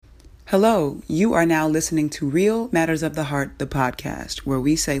Hello, you are now listening to Real Matters of the Heart, the podcast, where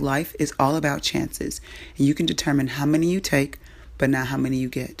we say life is all about chances, and you can determine how many you take, but not how many you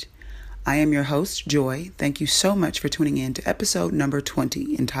get. I am your host, Joy. Thank you so much for tuning in to episode number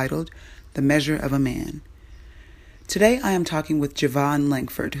 20, entitled The Measure of a Man. Today, I am talking with Javon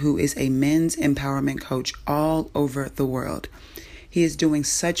Langford, who is a men's empowerment coach all over the world. He is doing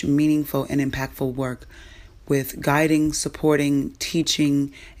such meaningful and impactful work with guiding, supporting,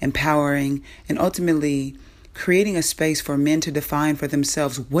 teaching, empowering, and ultimately creating a space for men to define for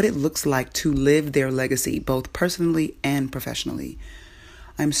themselves what it looks like to live their legacy, both personally and professionally.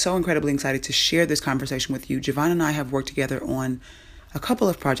 I'm so incredibly excited to share this conversation with you. Javon and I have worked together on a couple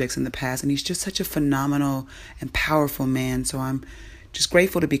of projects in the past, and he's just such a phenomenal and powerful man. So I'm just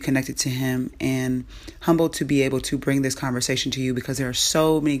grateful to be connected to him and humbled to be able to bring this conversation to you, because there are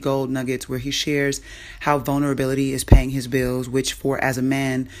so many gold nuggets where he shares how vulnerability is paying his bills, which as a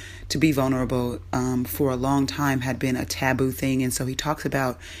man to be vulnerable for a long time had been a taboo thing. And so he talks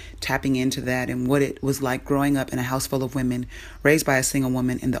about tapping into that and what it was like growing up in a house full of women, raised by a single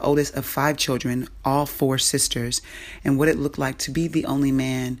woman and the oldest of 5 children, all 4 sisters, and what it looked like to be the only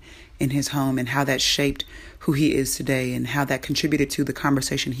man in his home, and how that shaped who he is today, and how that contributed to the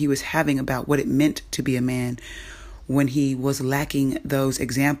conversation he was having about what it meant to be a man when he was lacking those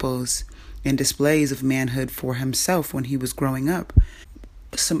examples and displays of manhood for himself when he was growing up.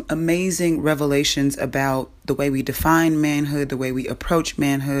 Some amazing revelations about the way we define manhood, the way we approach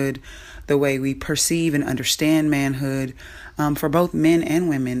manhood, the way we perceive and understand manhood, for both men and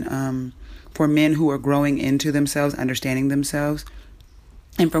women, for men who are growing into themselves, understanding themselves,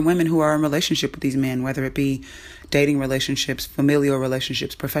 and for women who are in relationship with these men, whether it be dating relationships, familial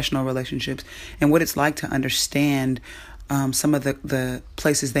relationships, professional relationships, and what it's like to understand some of the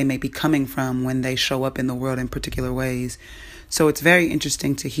places they may be coming from when they show up in the world in particular ways. So it's very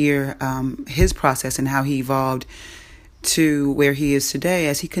interesting to hear his process and how he evolved to where he is today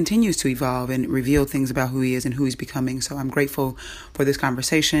as he continues to evolve and reveal things about who he is and who he's becoming. So I'm grateful for this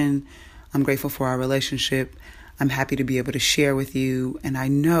conversation. I'm grateful for our relationship. I'm happy to be able to share with you, and I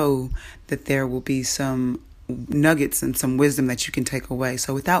know that there will be some nuggets and some wisdom that you can take away.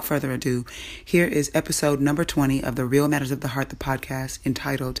 So without further ado, here is episode number 20 of the Real Matters of the Heart, the podcast,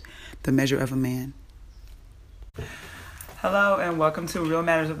 entitled The Measure of a Man. Hello, and welcome to Real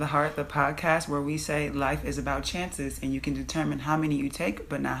Matters of the Heart, the podcast, where we say life is about chances, and you can determine how many you take,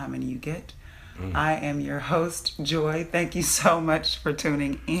 but not how many you get. I am your host, Joy. Thank you so much for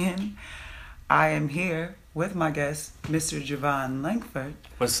tuning in. I am here with my guest, Mr. Javon Langford.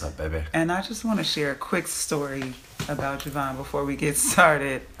 What's up, baby? And I just want to share a quick story about Javon before we get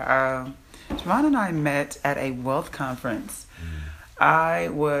started. Javon and I met at a wealth conference. I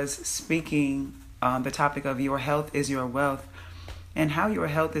was speaking on the topic of your health is your wealth, and how your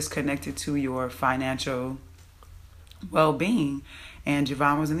health is connected to your financial well-being. And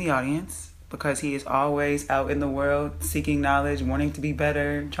Javon was in the audience, because he is always out in the world seeking knowledge, wanting to be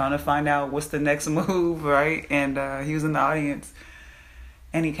better, trying to find out what's the next move, right? And he was in the audience,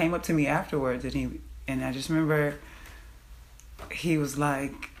 and he came up to me afterwards, and I just remember he was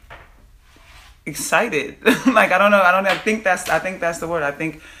like excited. Like, I think that's the word. I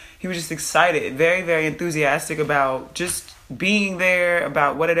think he was just excited, very, very enthusiastic about just being there,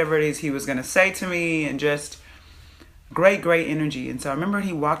 about whatever it is he was going to say to me, and just great energy. And so I remember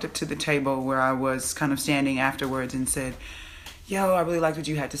he walked up to the table where I was kind of standing afterwards and said, "Yo, I really liked what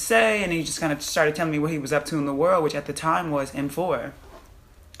you had to say." And he just kind of started telling me what he was up to in the world, which at the time was M4.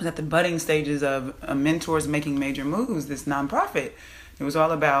 It was at the budding stages of Mentors Making Major Moves, this nonprofit. It was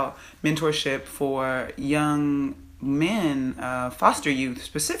all about mentorship for young men, foster youth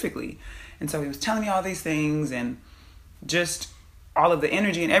specifically. And so he was telling me all these things, and just all of the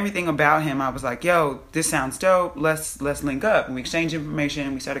energy and everything about him. I was like, yo, this sounds dope. Let's link up. And we exchanged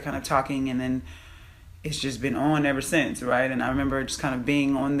information. We started kind of talking, and then it's just been on ever since, right? And I remember just kind of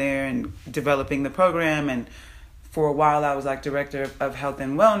being on there and developing the program. And for a while, I was like director of health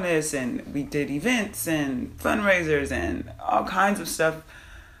and wellness, and we did events and fundraisers, and all kinds of stuff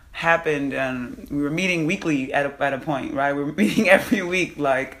happened. And we were meeting weekly at a point, right? We were meeting every week,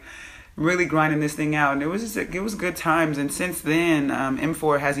 like really grinding this thing out. And it was good times. And since then,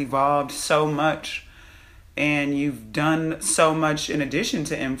 M4 has evolved so much, and you've done so much in addition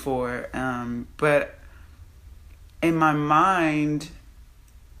to M4. But in my mind,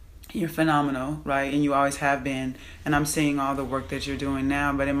 you're phenomenal, right? And you always have been. And I'm seeing all the work that you're doing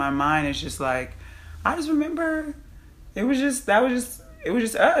now. But in my mind, it's just like, I just remember it was just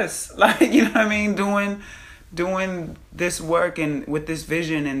us. Like, you know what I mean? doing this work and with this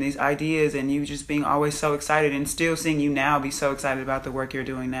vision and these ideas, and you just being always so excited, and still seeing you now be so excited about the work you're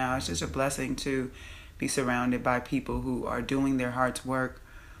doing now. It's just a blessing to be surrounded by people who are doing their heart's work.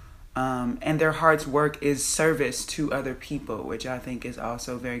 And their heart's work is service to other people, which I think is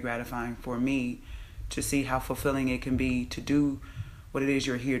also very gratifying for me to see how fulfilling it can be to do what it is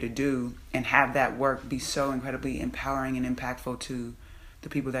you're here to do and have that work be so incredibly empowering and impactful to the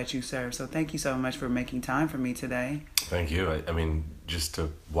people that you serve. So thank you so much for making time for me today. Thank you. I mean, just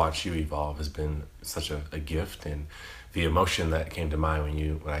to watch you evolve has been such a gift, and the emotion that came to mind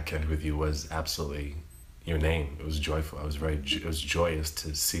when I connected with you was absolutely your name. It was joyful. It was joyous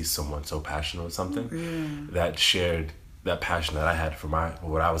to see someone so passionate with something that shared that passion that I had for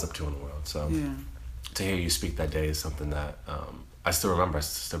what I was up to in the world. So to hear you speak that day is something that I still remember. I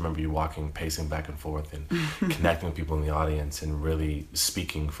still remember you walking, pacing back and forth, and connecting with people in the audience, and really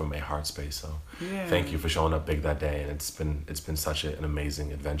speaking from a heart space. So, thank you for showing up big that day, and it's been such an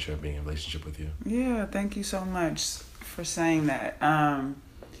amazing adventure being in a relationship with you. Yeah, thank you so much for saying that.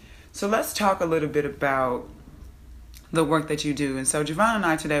 So let's talk a little bit about the work that you do. And so Javon and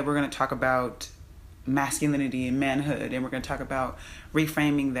I today, we're going to talk about masculinity and manhood, and we're going to talk about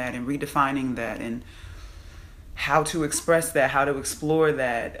reframing that and redefining that, and how to express that, how to explore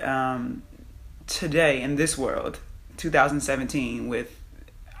that today in this world, 2017, with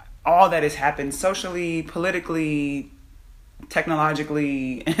all that has happened socially, politically,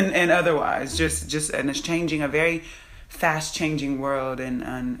 technologically, and otherwise. And it's changing, a very fast changing world,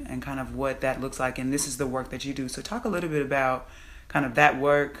 and kind of what that looks like. And this is the work that you do. So talk a little bit about kind of that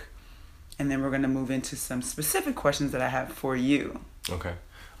work, and then we're going to move into some specific questions that I have for you. Okay,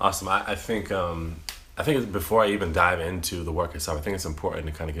 awesome. I think before I even dive into the work itself, I think it's important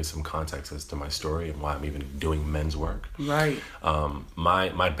to kind of give some context as to my story and why I'm even doing men's work. Right.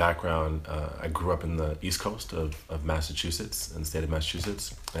 My background, I grew up in the East Coast of Massachusetts, in the state of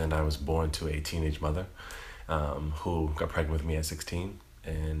Massachusetts, and I was born to a teenage mother who got pregnant with me at 16,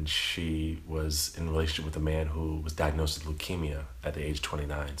 and she was in a relationship with a man who was diagnosed with leukemia at the age of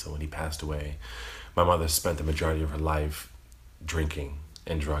 29. So when he passed away, my mother spent the majority of her life drinking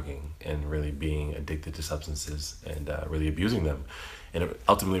and drugging and really being addicted to substances and really abusing them. And it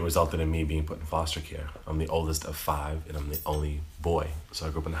ultimately resulted in me being put in foster care. I'm the oldest of 5, and I'm the only boy. So I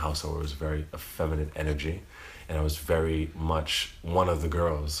grew up in a household where it was very effeminate energy, and I was very much one of the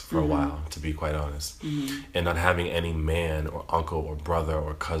girls for a while, to be quite honest. And not having any man or uncle or brother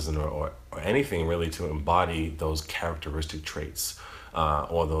or cousin or anything really to embody those characteristic traits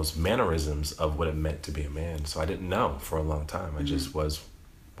or those mannerisms of what it meant to be a man. So I didn't know for a long time. I just was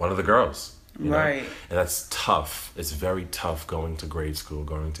one of the girls. You know? And that's tough. It's very tough going to grade school,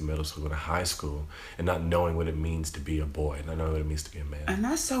 going to middle school, going to high school, and not knowing what it means to be a boy, not knowing what it means to be a man. And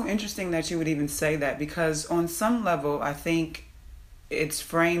that's so interesting that you would even say that, because on some level, I think it's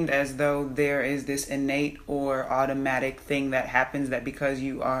framed as though there is this innate or automatic thing that happens, that because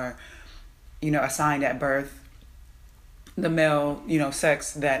you are, assigned at birth the male,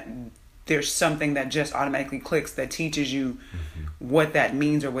 sex, that there's something that just automatically clicks that teaches you what that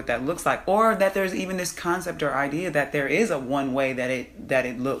means or what that looks like, or that there's even this concept or idea that there is a one way that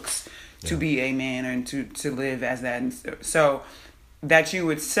it looks to be a man and to live as that. And so that you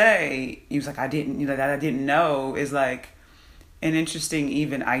would say, you was like, I didn't know, is like an interesting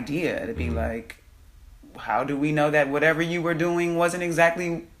even idea to be like, how do we know that whatever you were doing wasn't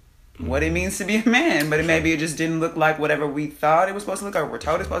exactly what it means to be a man, but maybe it just didn't look like whatever we thought it was supposed to look like, or we're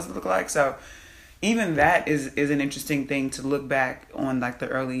told it's supposed to look like. So even that is an interesting thing to look back on, like the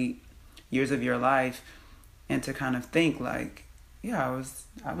early years of your life, and to kind of think like, I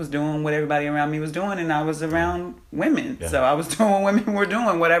was doing what everybody around me was doing, and I was around women. So I was doing what women were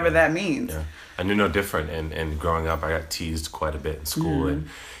doing, whatever that means. I knew no different, and growing up I got teased quite a bit in school, and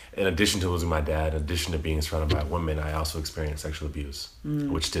in addition to losing my dad, in addition to being surrounded by women, I also experienced sexual abuse,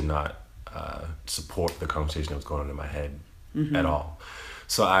 which did not support the conversation that was going on in my head at all.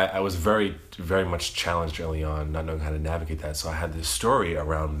 So I was very, very much challenged early on, not knowing how to navigate that. So I had this story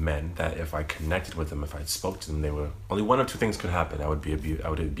around men that if I connected with them, if I spoke to them, they were only one of two things could happen. I would be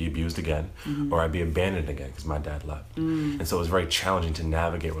abused again, or I'd be abandoned again because my dad left. And so it was very challenging to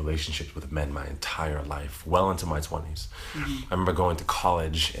navigate relationships with men my entire life, well into my 20s. I remember going to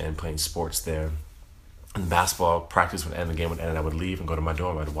college and playing sports there. And basketball practice would end, the game would end, and I would leave and go to my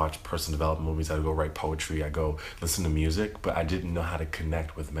dorm. I'd watch personal development movies. I'd go write poetry. I'd go listen to music. But I didn't know how to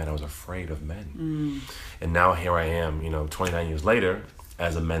connect with men. I was afraid of men. And now here I am, 29 years later,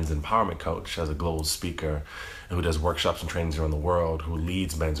 as a men's empowerment coach, as a global speaker who does workshops and trainings around the world, who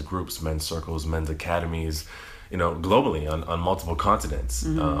leads men's groups, men's circles, men's academies, globally on multiple continents.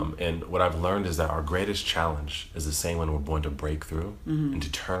 And what I've learned is that our greatest challenge is the same when we're born to break through and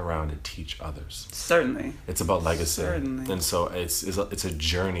to turn around and teach others. Certainly. It's about legacy. Certainly. And so it's a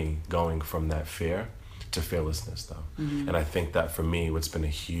journey going from that fear to fearlessness, though. And I think that for me, what's been a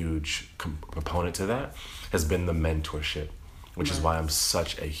huge component to that has been the mentorship, which is why I'm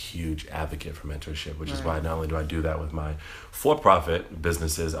such a huge advocate for mentorship, which is why not only do I do that with my for-profit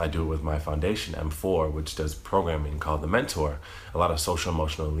businesses, I do it with my foundation, M4, which does programming called The Mentor, a lot of social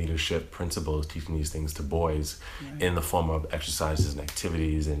emotional leadership principles, teaching these things to boys in the form of exercises and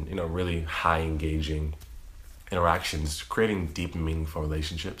activities and, really high engaging interactions, creating deep and meaningful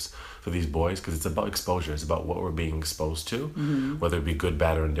relationships for these boys, because it's about exposure. It's about what we're being exposed to, whether it be good,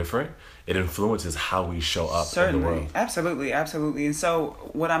 bad, or indifferent. It influences how we show up in the world. Absolutely. And so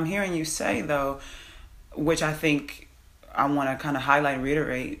what I'm hearing you say, though, which I think I want to kind of highlight and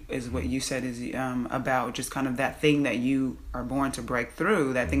reiterate, is what you said is about just kind of that thing that you are born to break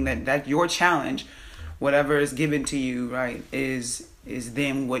through, that thing that your challenge, whatever is given to you, right, is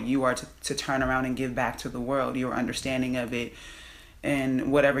then what you are to turn around and give back to the world, your understanding of it,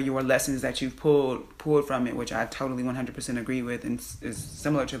 and whatever your lessons that you've pulled from it, which I totally 100% agree with, and is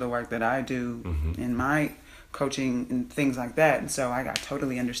similar to the work that I do in my coaching and things like that. And so I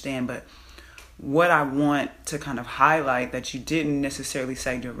totally understand. But what I want to kind of highlight that you didn't necessarily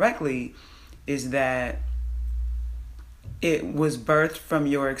say directly is that it was birthed from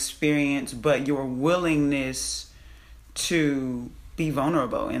your experience, but your willingness to be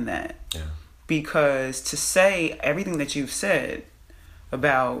vulnerable in that. Yeah. Because to say everything that you've said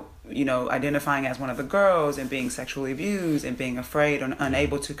about, identifying as one of the girls and being sexually abused and being afraid or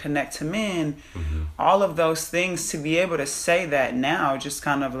unable to connect to men, all of those things, to be able to say that now, just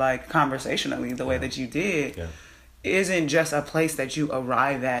kind of like conversationally, the way that you did, isn't just a place that you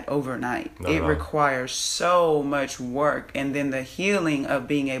arrive at overnight. It requires so much work, and then the healing of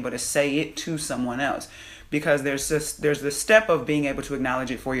being able to say it to someone else. Because there's the step of being able to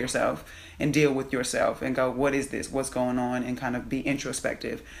acknowledge it for yourself and deal with yourself and go, what is this? What's going on? And kind of be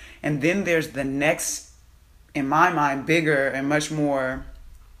introspective. And then there's the next, in my mind, bigger and much more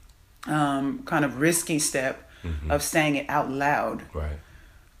kind of risky step of saying it out loud. Right.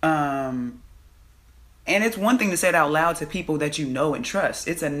 And it's one thing to say it out loud to people that you know and trust.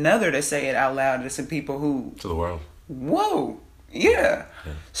 It's another to say it out loud to some people who... To the world. Whoa. Yeah.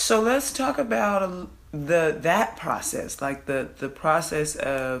 So let's talk about that process, like the process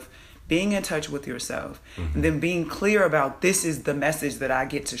of being in touch with yourself, and then being clear about, this is the message that I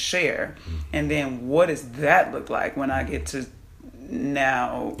get to share, and then what does that look like when I get to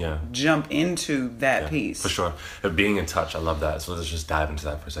now jump into that piece. For sure. Being in touch, I love that. So let's just dive into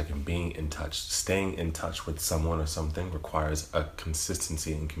that for a second. Being in touch, staying in touch with someone or something requires a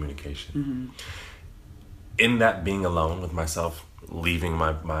consistency in communication. In that being alone with myself, leaving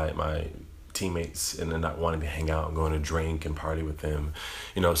my teammates and then not wanting to hang out and going to drink and party with them,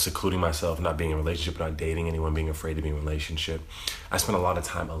 secluding myself, not being in a relationship, not dating anyone, being afraid to be in a relationship. I spent a lot of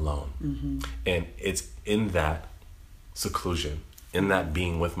time alone. And it's in that seclusion, in that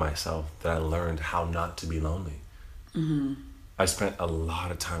being with myself, that I learned how not to be lonely. I spent a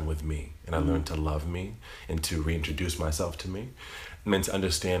lot of time with me, and I learned to love me and to reintroduce myself to me, and to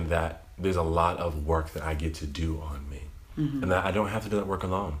understand that there's a lot of work that I get to do on me, and that I don't have to do that work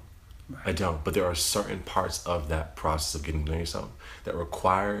alone. Right. I don't. But there are certain parts of that process of getting to know yourself that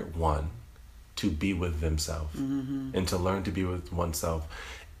require one to be with themselves and to learn to be with oneself,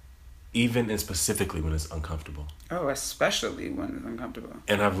 even and specifically when it's uncomfortable. Oh, especially when it's uncomfortable.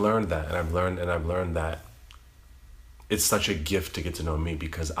 And I've learned that, and I've learned that it's such a gift to get to know me,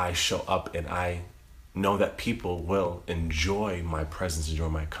 because I show up and I know that people will enjoy my presence, enjoy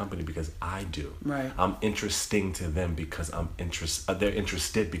my company, because I do. Right. I'm interesting to them because they're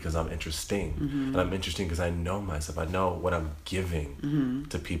interested because I'm interesting. And I'm interesting because I know myself. I know what I'm giving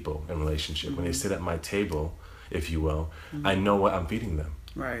to people in relationship. When they sit at my table, if you will, I know what I'm feeding them.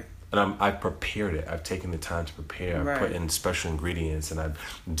 Right. And I've prepared it. I've taken the time to prepare. I've put in special ingredients, and I've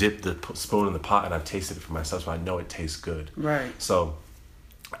dipped the spoon in the pot, and I've tasted it for myself, so I know it tastes good. Right. So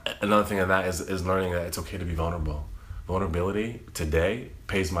another thing of that is learning that it's okay to be vulnerable. Vulnerability today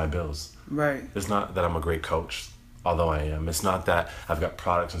pays my bills. Right. It's not that I'm a great coach, although I am. It's not that I've got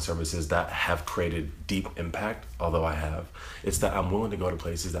products and services that have created deep impact, although I have. It's that I'm willing to go to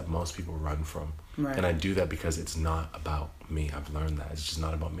places that most people run from. Right. And I do that because it's not about me. I've learned that. It's just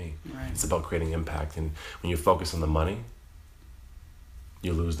not about me. Right. It's about creating impact. And when you focus on the money,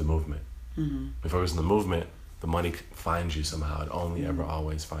 you lose the movement. When you focus on the movement, the money finds you somehow. It only ever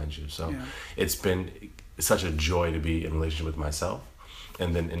always finds you. So it's been such a joy to be in relationship with myself,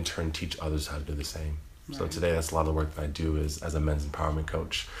 and then in turn teach others how to do the same. So today, that's a lot of the work that I do is as a men's empowerment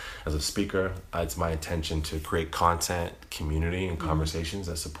coach. As a speaker, it's my intention to create content, community, and conversations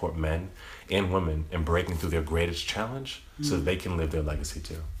that support men and women in breaking through their greatest challenge so that they can live their legacy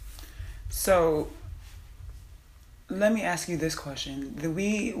too. So let me ask you this question.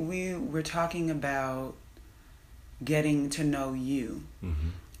 We were talking about getting to know you. Mm-hmm.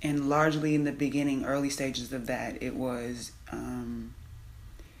 And largely in the beginning, early stages of that, it was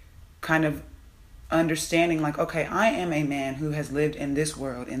kind of understanding like, okay, I am a man who has lived in this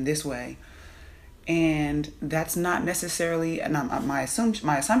world in this way. And that's not necessarily, and my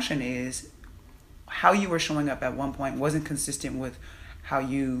assumption is how you were showing up at one point wasn't consistent with how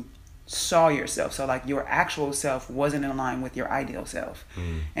you saw yourself. So like your actual self wasn't in line with your ideal self.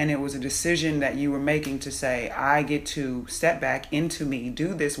 And it was a decision that you were making to say, I get to step back into me,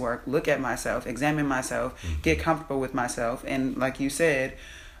 do this work, look at myself, examine myself, get comfortable with myself. And like you said,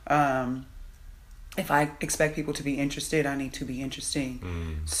 if I expect people to be interested, I need to be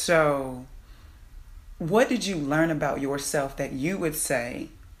interesting. So what did you learn about yourself that you would say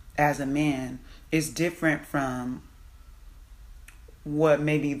as a man is different from what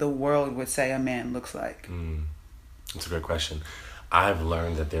maybe the world would say a man looks like? That's a great question. I've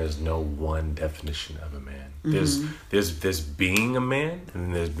learned that there's no one definition of a man. There's being a man, and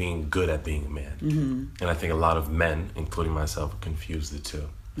then there's being good at being a man. And I think a lot of men, including myself, confuse the two.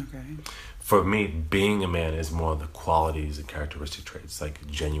 Okay. For me, being a man is more of the qualities and characteristic traits like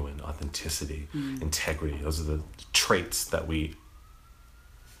genuine, authenticity, integrity. Those are the traits that we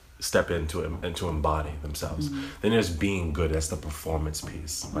step into and to embody themselves. Then there's being good. That's the performance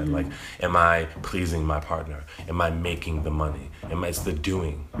piece, right? Like, am I pleasing my partner? Am I making the money? It's the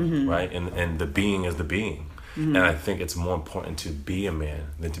doing, right? And the being is the being. And I think it's more important to be a man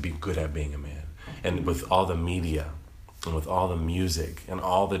than to be good at being a man. And with all the media and with all the music and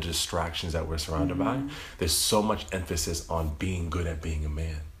all the distractions that we're surrounded by, there's so much emphasis on being good at being a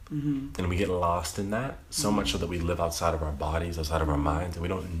man. And we get lost in that so much so that we live outside of our bodies, outside of our minds, and we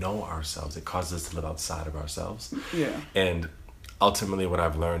don't know ourselves. It causes us to live outside of ourselves. Yeah. And ultimately what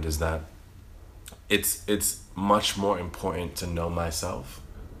I've learned is that it's much more important to know myself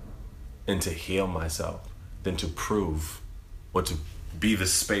and to heal myself than to prove or to be the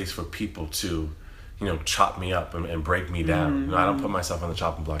space for people to, chop me up and break me down. I don't put myself on the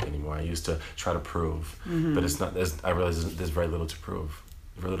chopping block anymore. I used to try to prove, but it's not. I realize there's very little to prove.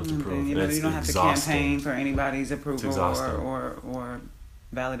 Very little to prove. You don't have to campaign for anybody's approval or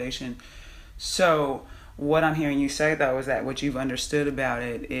validation. So what I'm hearing you say, though, is that what you've understood about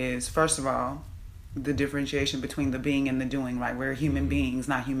it is, first of all, the differentiation between the being and the doing, right? We're human beings,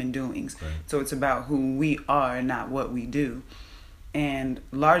 not human doings. Right. So it's about who we are, not what we do. And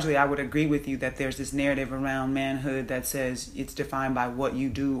largely, I would agree with you that there's this narrative around manhood that says it's defined by what you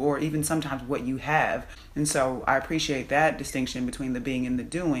do or even sometimes what you have. And so I appreciate that distinction between the being and the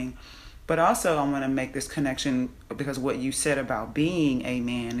doing. But also, I want to make this connection because what you said about being a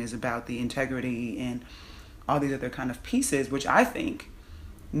man is about the integrity and all these other kind of pieces, which I think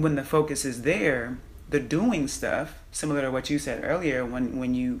when the focus is there, the doing stuff, similar to what you said earlier,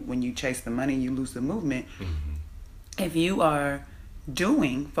 when you chase the money, you lose the movement. If you are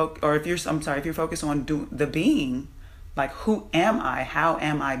doing, or if you're focused on the being, like who am I, how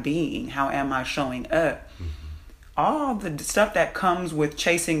am I being, how am I showing up, all the stuff that comes with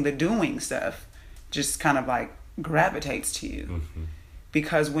chasing the doing stuff just kind of like gravitates to you.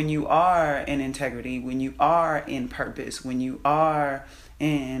 Because when you are in integrity, when you are in purpose, when you are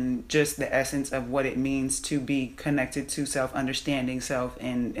in just the essence of what it means to be connected to self, understanding self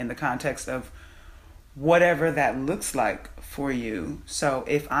in the context of whatever that looks like for you. So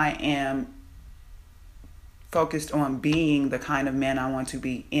if I am focused on being the kind of man I want to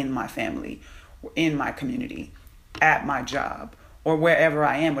be in my family, in my community, at my job, or wherever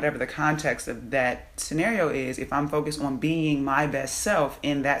I am, whatever the context of that scenario is, if I'm focused on being my best self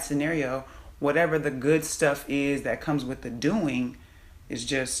in that scenario, whatever the good stuff is that comes with the doing is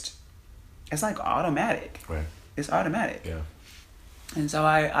just, it's like automatic. Right. It's automatic. Yeah. And so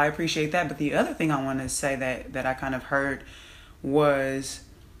I appreciate that. But the other thing I want to say that I kind of heard was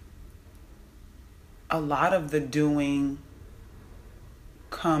a lot of the doing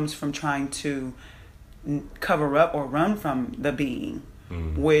comes from trying to cover up or run from the being,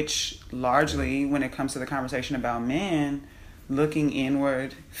 which largely, when it comes to the conversation about men, looking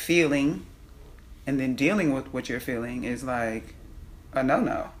inward, feeling, and then dealing with what you're feeling is like a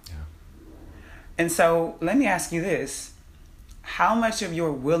no-no. Yeah. And so let me ask you this. How much of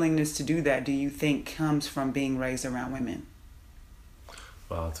your willingness to do that do you think comes from being raised around women?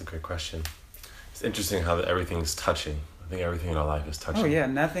 Well, that's a great question. It's interesting how everything's touching. think everything in our life is touching. Oh yeah,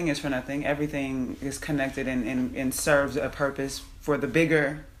 nothing is for nothing. Everything is connected and serves a purpose for the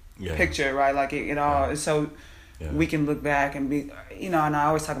bigger picture, right? Like it all is so we can look back and be, and I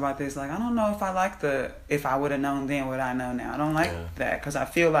always talk about this, like, I don't know if I like if I would have known then what I know now. I don't like that, because I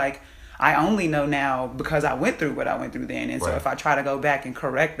feel like I only know now because I went through what I went through then. And so if I try to go back and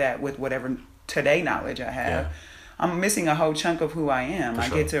correct that with whatever today knowledge I have, I'm missing a whole chunk of who I am. I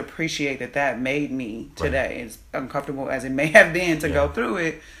get to appreciate that made me today. As uncomfortable as it may have been to go through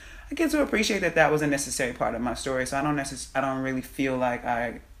it, I get to appreciate that was a necessary part of my story. So I don't really feel like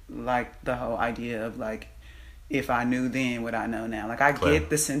I like the whole idea of like, if I knew then what I know now. Like, I get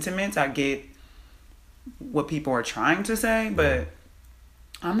the sentiments, I get what people are trying to say, but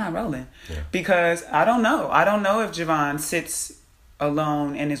I'm not rolling because I don't know. I don't know if Javon sits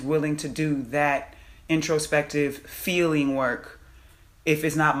alone and is willing to do that introspective feeling work if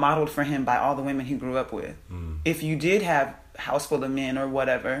it's not modeled for him by all the women he grew up with. If you did have a house full of men or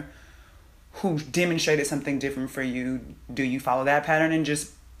whatever who demonstrated something different for you, do you follow that pattern and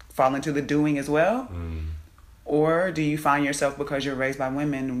just fall into the doing as well? Or do you find yourself, because you're raised by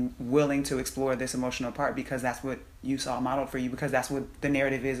women, willing to explore this emotional part because that's what you saw modeled for you, because that's what the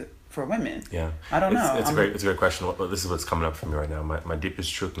narrative is for women? Yeah. I don't know. It's a great question. Well, this is what's coming up for me right now. My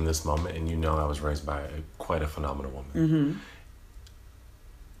deepest truth in this moment, and I was raised by quite a phenomenal woman.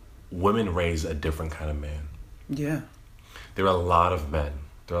 Women raise a different kind of man. Yeah. There are a lot of men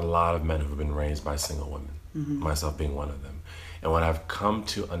who've been raised by single women, myself being one of them. And what I've come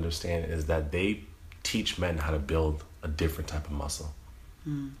to understand is that they teach men how to build a different type of muscle.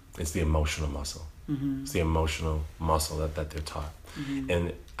 It's the emotional muscle. It's the emotional muscle that they're taught.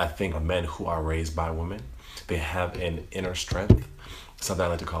 And I think men who are raised by women, they have an inner strength, something I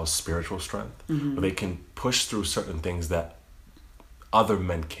like to call spiritual strength, where they can push through certain things that other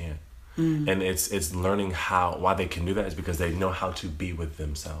men can't. And it's learning why they can do that is because they know how to be with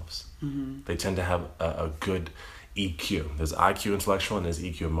themselves. They tend to have a good EQ. There's IQ intellectual and there's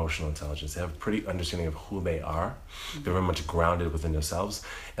EQ emotional intelligence. They have a pretty understanding of who they are. They're very much grounded within themselves.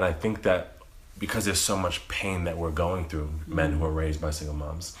 And I think that because there's so much pain that we're going through, men who are raised by single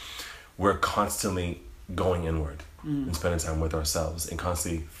moms, we're constantly going inward and spending time with ourselves and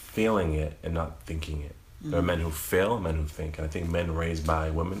constantly feeling it and not thinking it. There are men who feel and men who think. And I think men raised by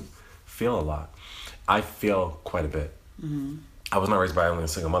women feel a lot. I feel quite a bit. I was not raised by only a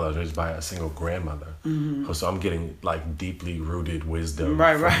single mother. I was raised by a single grandmother. So I'm getting like deeply rooted wisdom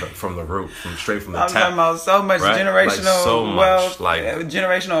from the root, straight from the tap. I'm talking about so much generational wealth,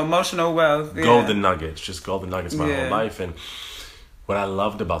 generational emotional wealth. Golden nuggets, just golden nuggets my whole life. And what I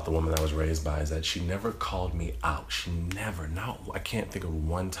loved about the woman I was raised by is that she never called me out. I can't think of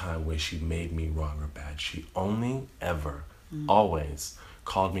one time where she made me wrong or bad. She only ever, always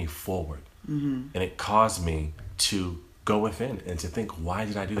called me forward. And it caused me to go within and to think, why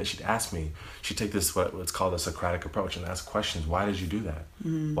did I do that? She'd ask me, she'd take this, what's called a Socratic approach, and ask questions. Why did you do that?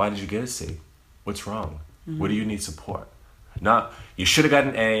 Why did you get a C? What's wrong? Where do you need support? Not, you should have got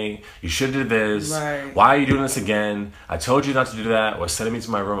an A, you should have did this, why are you doing this again? I told you not to do that, or sending me to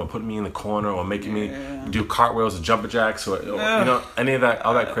my room, or putting me in the corner, or making me do cartwheels or jumper jacks, or any of that,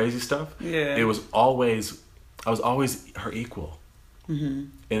 all that crazy stuff. I was always her equal.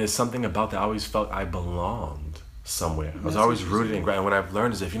 And it's something about that, I always felt I belonged somewhere. I was always rooted and grounded. And what I've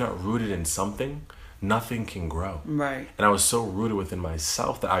learned is if you're not rooted in something, nothing can grow. And I was so rooted within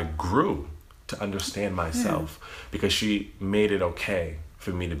myself that I grew to understand myself because she made it okay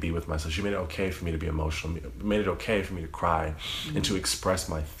for me to be with myself. She made it okay for me to be emotional, made it okay for me to cry and to express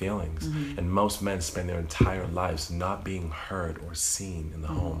my feelings. And most men spend their entire lives not being heard or seen in the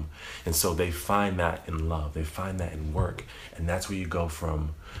home. And so they find that in love. They find that in work. And that's where you go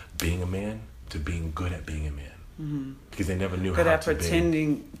from being a man to being good at being a man. Because they never knew how to be. Good at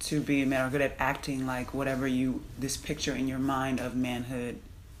pretending to be a man, or good at acting like whatever this picture in your mind of manhood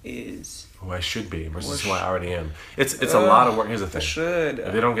is. Who I should be versus who I already am. It's a lot of work. Here's the thing.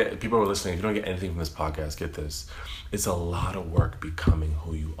 If people who are listening, if you don't get anything from this podcast, get this. It's a lot of work becoming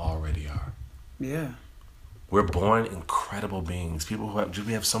who you already are. Yeah. We're born incredible beings.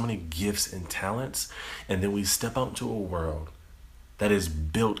 We have so many gifts and talents, and then we step out into a world that is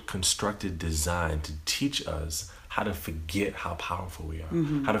built, constructed, designed to teach us how to forget how powerful we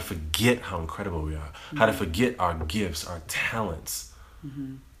are, how to forget how incredible we are, how to forget our gifts, our talents,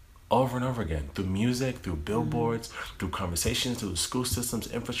 over and over again, through music, through billboards, through conversations, through school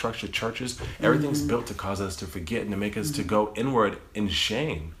systems, infrastructure, churches. Everything's built to cause us to forget and to make us to go inward in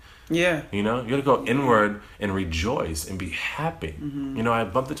shame. You gotta go inward and rejoice and be happy. I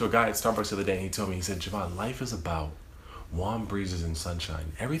bumped into a guy at Starbucks the other day and he told me, he said, Javon, life is about warm breezes and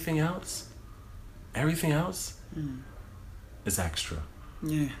sunshine. Everything else, is extra.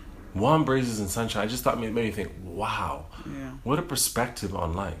 Yeah. Warm breezes and sunshine. I just thought made me think, wow, Yeah. what a perspective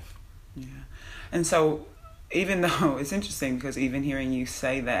on life. Yeah. And so, even though it's interesting, because even hearing you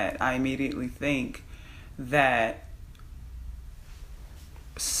say that, I immediately think that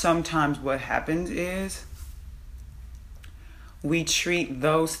sometimes what happens is we treat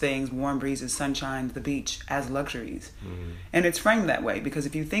those things, warm breezes, sunshine, the beach, as luxuries. Mm-hmm. And it's framed that way because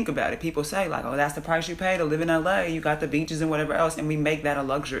if you think about it, people say like, oh, that's the price you pay to live in LA. You got the beaches and whatever else. And we make that a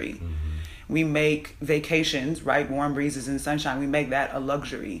luxury. Mm-hmm. We make vacations, right? Warm breezes and sunshine. We make that a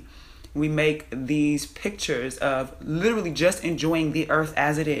luxury. We make these pictures of literally just enjoying the earth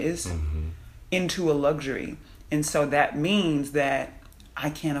as it is Mm-hmm. into a luxury. And so that means that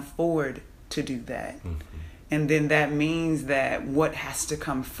I can't afford to do that. Mm-hmm. And then that means that what has to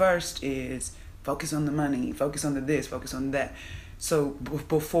come first is focus on the money, focus on the this, focus on that. So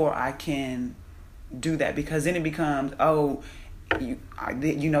before I can do that, because then it becomes, oh,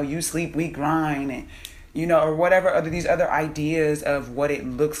 you sleep, we grind, and or whatever these other ideas of what it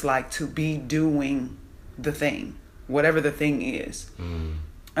looks like to be doing the thing, whatever the thing is.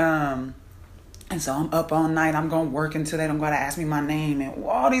 Mm. And so I'm up all night. I'm going to work until they don't got to ask me my name and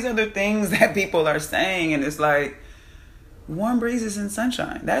all these other things that people are saying. And it's like warm breezes and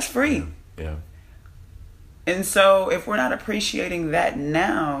sunshine. That's free. Yeah. And so if we're not appreciating that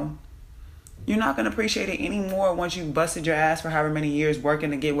now, you're not going to appreciate it anymore once you've busted your ass for however many years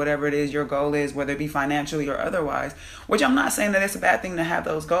working to get whatever it is your goal is, whether it be financially or otherwise. Which I'm not saying that it's a bad thing to have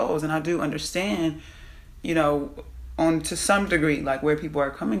those goals. And I do understand, on to some degree, like where people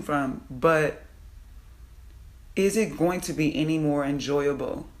are coming from. But is it going to be any more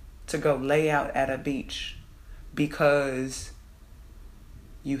enjoyable to go lay out at a beach because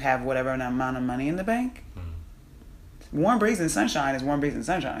you have whatever amount of money in the bank? Mm-hmm. Warm breeze and sunshine is warm breeze and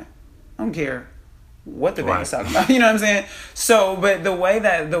sunshine. I don't care what the bank is talking about. You know what I'm saying? So, but the way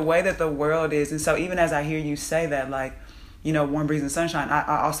that the world is, and so even as I hear you say that, like, warm breeze and sunshine,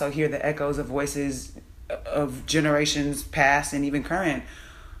 I also hear the echoes of voices of generations past and even current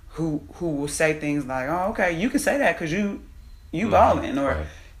who will say things like, oh, okay, you can say that because you balling, or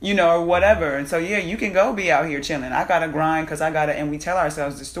right. Or whatever. And so yeah, you can go be out here chilling. I gotta grind because I gotta, and we tell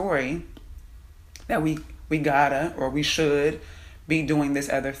ourselves the story that we gotta or we should be doing this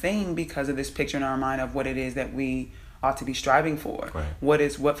other thing because of this picture in our mind of what it is that we ought to be striving for. Right.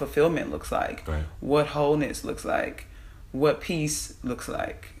 What fulfillment looks like, right. What wholeness looks like, what peace looks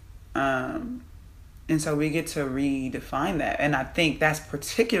like. And so we get to redefine that. And I think that's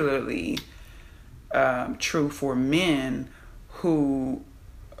particularly true for men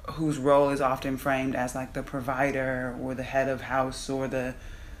whose role is often framed as like the provider or the head of house or the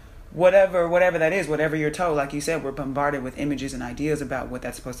whatever that is, whatever you're told. Like you said, we're bombarded with images and ideas about what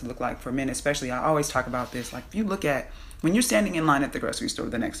that's supposed to look like for men, especially. I always talk about this. Like if you look at, when you're standing in line at the grocery store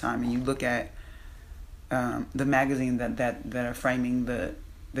the next time and you look at the magazine that are framing the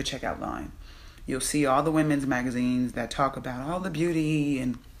checkout line, you'll see all the women's magazines that talk about all the beauty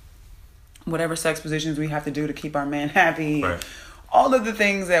and whatever sex positions we have to do to keep our man happy. Right. All of the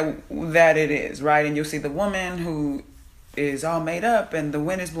things that it is, right? And you'll see the woman who is all made up and the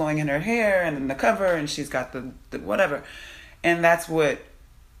wind is blowing in her hair and in the cover and she's got the whatever. And that's what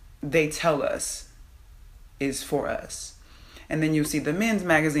they tell us is for us. And then you'll see the men's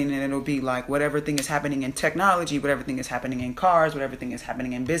magazine and it'll be like whatever thing is happening in technology, whatever thing is happening in cars, whatever thing is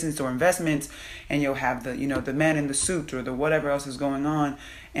happening in business or investments. And you'll have the, the man in the suit or the whatever else is going on.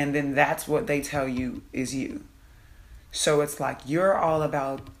 And then that's what they tell you is you. So it's like you're all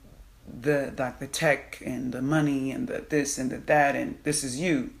about the tech and the money and the this and the that, and this is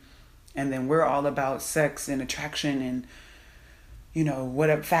you. And then we're all about sex and attraction and,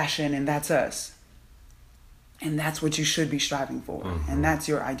 whatever, fashion, and that's us. And that's what you should be striving for. Mm-hmm. And that's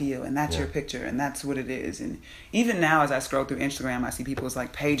your ideal, and that's your picture, and that's what it is. And even now as I scroll through Instagram, I see people's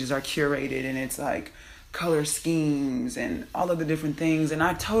like pages are curated and it's like color schemes and all of the different things. And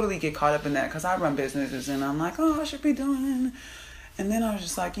I totally get caught up in that because I run businesses and I'm like, oh, I should be doing. And then I was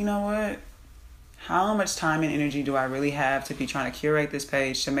just like, you know what? How much time and energy do I really have to be trying to curate this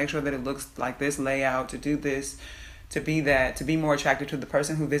page, to make sure that it looks like this layout, to do this, to be that, to be more attractive to the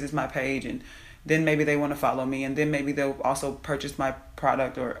person who visits my page, and then maybe they want to follow me, and then maybe they'll also purchase my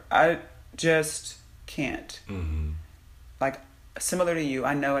product, or I just can't. Mm-hmm. Like, similar to you,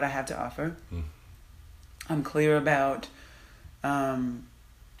 I know what I have to offer. Mm-hmm. I'm clear about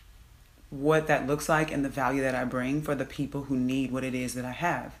what that looks like and the value that I bring for the people who need what it is that I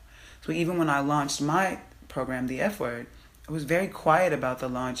have. So even when I launched my program, The F Word, I was very quiet about the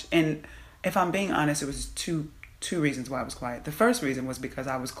launch. And if I'm being honest, it was two two reasons why I was quiet. The first reason was because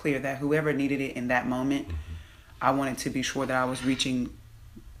I was clear that whoever needed it in that moment, I wanted to be sure that I was reaching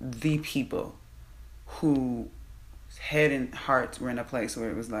the people who head and hearts were in a place where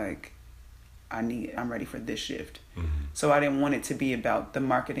it was like, I'm ready for this shift. Mm-hmm. So I didn't want it to be about the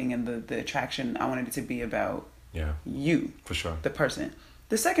marketing and the attraction. I wanted it to be about you. For sure. The person.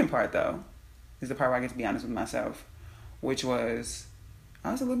 The second part, though, is the part where I get to be honest with myself, which was,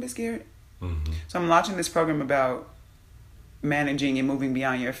 I was a little bit scared. Mm-hmm. So I'm launching this program about managing and moving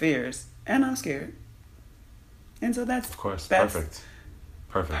beyond your fears, and I'm scared. And so that's, of course, that's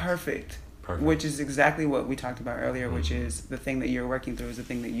perfect. Which is exactly what we talked about earlier, which is the thing that you're working through is the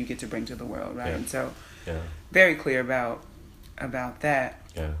thing that you get to bring to the world, right? Yeah. And so, yeah. very clear about that.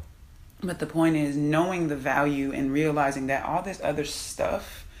 Yeah. But the point is knowing the value and realizing that all this other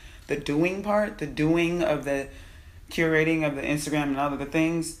stuff, the doing part, the doing of the curating of the Instagram and all of the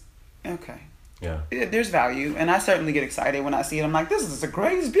things, okay. Yeah. There's value, and I certainly get excited when I see it. I'm like, this is a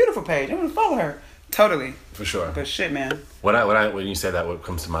great, it's a beautiful page. I'm gonna follow her. Totally. For sure. But shit, man. When you say that, what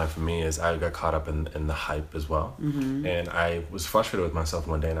comes to mind for me is I got caught up in the hype as well. Mm-hmm. And I was frustrated with myself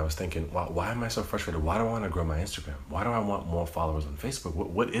one day, and I was thinking, why am I so frustrated? Why do I want to grow my Instagram? Why do I want more followers on Facebook?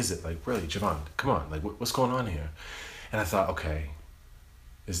 What is it? Like, really, Javon, come on. Like, what's going on here? And I thought, okay,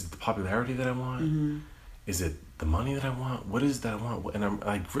 is it the popularity that I want? Mm-hmm. Is it the money that I want? What is it that I want? And I'm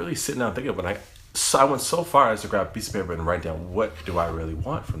like really sitting down thinking about it. So I went so far as to grab a piece of paper and write down, what do I really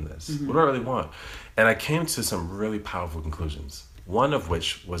want from this? Mm-hmm. What do I really want? And I came to some really powerful conclusions. One of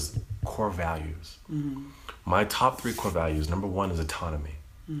which was core values. Mm-hmm. My top 3 core values, number 1 is autonomy.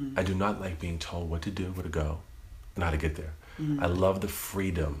 Mm-hmm. I do not like being told what to do, where to go, and how to get there. Mm-hmm. I love the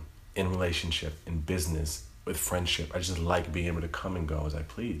freedom in relationship, in business, with friendship. I just like being able to come and go as I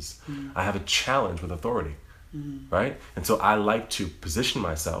please. Mm-hmm. I have a challenge with authority, Mm-hmm. right? And so I like to position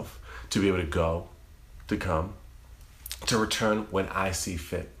myself to be able to go, to come, to return when I see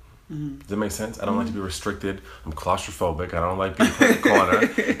fit. Mm-hmm. Does that make sense? I don't like to be restricted. I'm claustrophobic. I don't like being put in the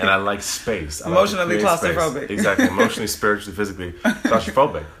corner. And I like space. I Emotionally like to create claustrophobic. space. Exactly. Emotionally, spiritually, physically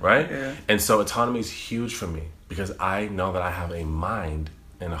claustrophobic, right? Yeah. And so autonomy is huge for me because I know that I have a mind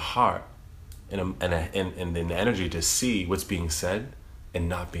and a heart and the energy to see what's being said and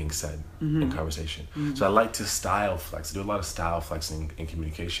not being said in conversation. Mm-hmm. So I like to style flex. I do a lot of style flexing in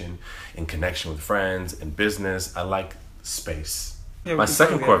communication, in connection with friends, in business. I like space. Yeah, my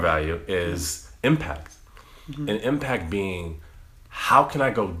second core value is impact. Mm-hmm. And impact being, how can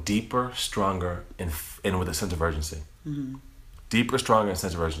I go deeper, stronger, and with a sense of urgency? Mm-hmm. Deeper, stronger, and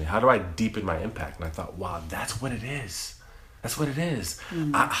sense of urgency. How do I deepen my impact? And I thought, wow, that's what it is. That's what it is.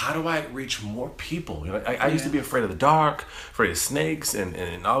 Mm-hmm. How do I reach more people? You know, I used to be afraid of the dark, afraid of snakes,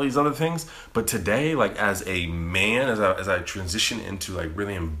 and all these other things. But today, like as a man, as I transition into like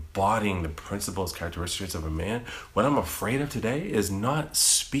really embodying the principles, characteristics of a man, what I'm afraid of today is not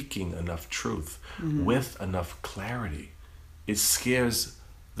speaking enough truth with enough clarity. It scares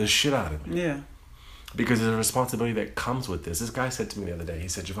the shit out of me. Yeah. Because there's a responsibility that comes with this. This guy said to me the other day, he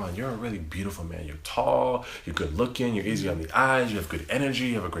said, Javon, you're a really beautiful man. You're tall, you're good looking, you're easy on the eyes, you have good energy,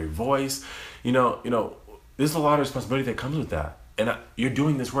 you have a great voice. You know, there's a lot of responsibility that comes with that. And you're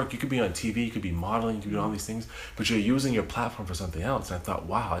doing this work. You could be on TV, you could be modeling, you could be doing all these things, but you're using your platform for something else. And I thought,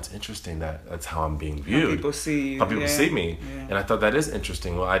 wow, it's interesting that that's how I'm being viewed. How people see you. How people see me. Yeah. And I thought that is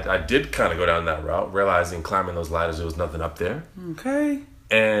interesting. Well, I did kind of go down that route, realizing climbing those ladders, there was nothing up there. Okay.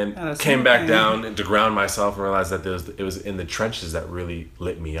 And came back down to ground myself and realized that it was in the trenches that really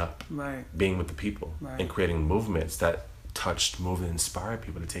lit me up. Right. Being with the people and creating movements that touched, moved, and inspired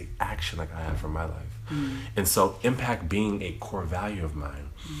people to take action like I have for my life. Mm. And so impact being a core value of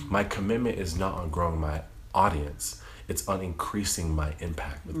mine, my commitment is not on growing my audience. It's on increasing my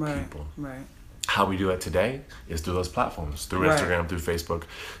impact with people. Right. How we do it today is through those platforms, through Instagram, through Facebook.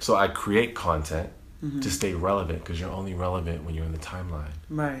 So I create content to stay relevant, because you're only relevant when you're in the timeline.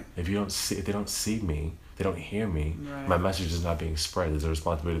 Right. If they don't see me, they don't hear me, my message is not being spread. There's a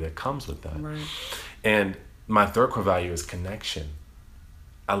responsibility that comes with that. Right. And my third core value is connection.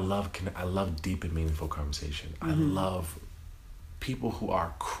 I love deep and meaningful conversation. I love people who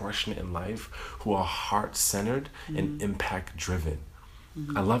are crushing it in life, who are heart-centered and impact-driven.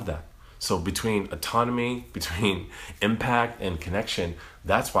 I love that. So between autonomy, between impact and connection,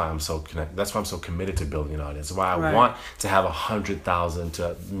 that's why I'm so committed to building an audience. That's why I want to have 100,000 to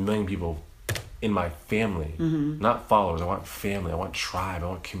 1 million people in my family, not followers. I want family. I want tribe. I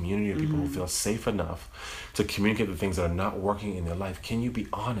want community of people who feel safe enough to communicate the things that are not working in their life. Can you be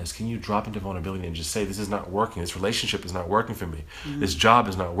honest? Can you drop into vulnerability and just say, this is not working. This relationship is not working for me. This job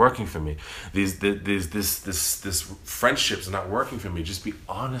is not working for me. This friendship is not working for me. Just be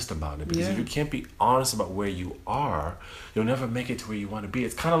honest about it. Because if you can't be honest about where you are, you'll never make it to where you want to be.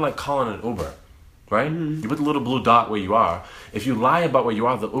 It's kind of like calling an Uber. right? You put the little blue dot where you are. If you lie about where you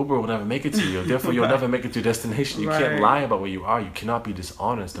are, the Uber will never make it to you. Therefore, you'll never make it to your destination. You can't lie about where you are. You cannot be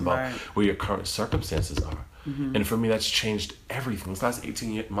dishonest about where your current circumstances are. And for me, that's changed everything. This last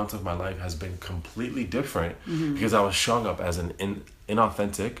 18 months of my life has been completely different because I was showing up as an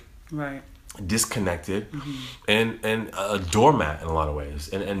inauthentic, disconnected, and a doormat in a lot of ways,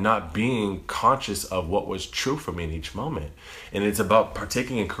 and not being conscious of what was true for me in each moment. And it's about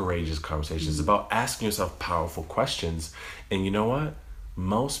partaking in courageous conversations. It's about asking yourself powerful questions. And you know what?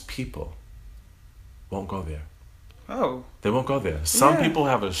 Most people won't go there. Oh. They won't go there. Some people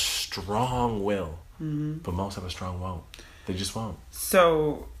have a strong will, but most have a strong won't. They just won't.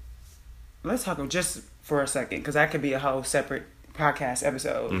 So let's talk just for a second, because that could be a whole separate podcast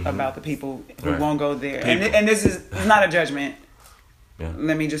episode about the people who won't go there. And this is not a judgment.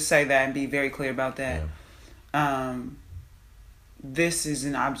 Let me just say that and be very clear about that. This is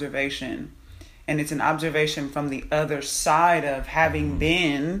an observation, and it's an observation from the other side of having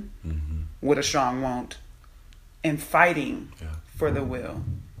been with a strong won't and fighting for the will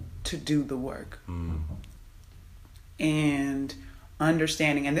to do the work. And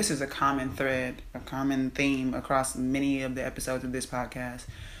understanding, and this is a common thread, a common theme across many of the episodes of this podcast,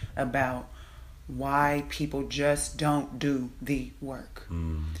 about why people just don't do the work.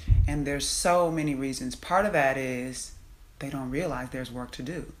 And there's so many reasons. Part of that is they don't realize there's work to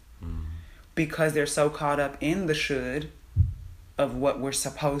do because they're so caught up in the should of what we're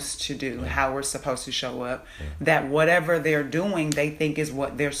supposed to do, how we're supposed to show up, that whatever they're doing, they think is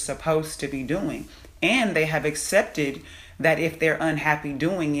what they're supposed to be doing. And they have accepted that if they're unhappy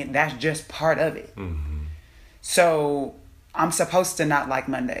doing it, that's just part of it. So I'm supposed to not like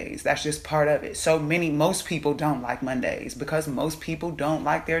Mondays. That's just part of it. Most people don't like Mondays because most people don't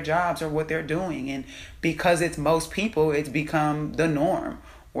like their jobs or what they're doing. And because it's most people, it's become the norm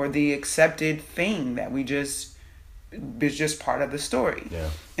or the accepted thing that it's just part of the story.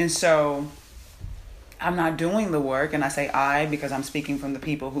 And so I'm not doing the work. And I say I because I'm speaking from the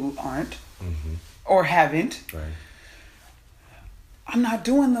people who aren't or haven't. I'm not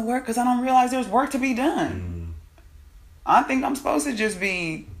doing the work because I don't realize there's work to be done. I think I'm supposed to just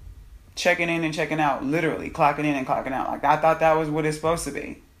be checking in and checking out, literally clocking in and clocking out. Like I thought that was what it's supposed to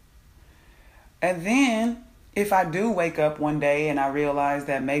be. And then if I do wake up one day and I realize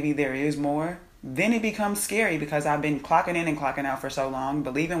that maybe there is more, then it becomes scary because I've been clocking in and clocking out for so long,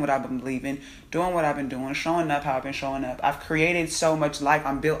 believing what I've been believing, doing what I've been doing, showing up how I've been showing up. I've created so much life.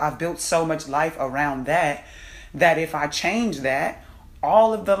 I've built so much life around that if I change that,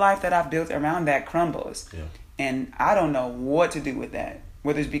 all of the life that I've built around that crumbles. And I don't know what to do with that.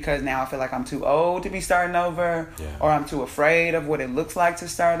 Whether it's because now I feel like I'm too old to be starting over, or I'm too afraid of what it looks like to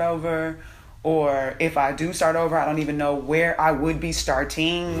start over, or if I do start over, I don't even know where I would be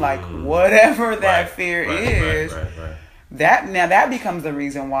starting. Like whatever that fear is, that becomes the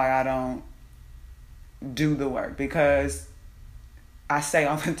reason why I don't do the work. Because I say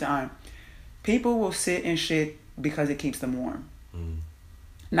all the time, people will sit in shit because it keeps them warm.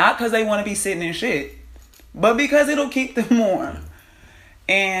 Not because they want to be sitting in shit, but because it'll keep them warm.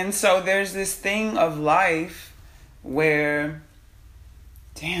 And so there's this thing of life where,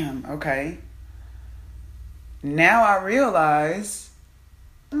 damn, okay, now I realize,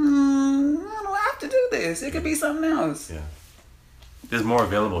 I don't have to do this. It could be something else. There's more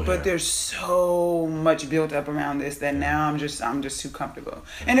available here. But there's so much built up around this that now I'm just too comfortable.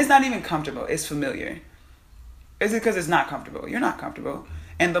 And it's not even comfortable. It's familiar. Is it because it's not comfortable? You're not comfortable.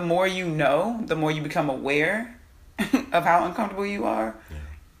 And the more you know, the more you become aware of how uncomfortable you are,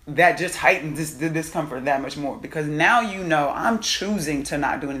 that just heightens the discomfort that much more. Because now you know I'm choosing to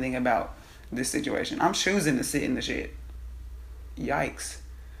not do anything about this situation. I'm choosing to sit in the shit. Yikes.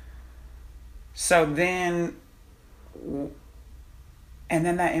 So then, and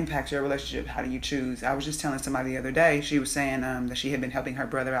then that impacts your relationship. How do you choose? I was just telling somebody the other day, she was saying that she had been helping her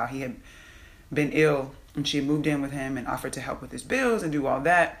brother out. He had been ill. And she moved in with him and offered to help with his bills and do all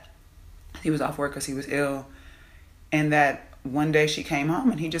that. He was off work because he was ill. And that one day she came home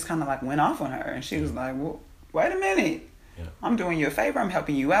and he just kind of like went off on her. And she was like, well, wait a minute. I'm doing you a favor. I'm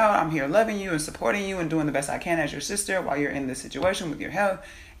helping you out. I'm here loving you and supporting you and doing the best I can as your sister while you're in this situation with your health.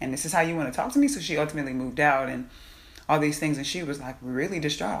 And this is how you want to talk to me. So she ultimately moved out and all these things. And she was like really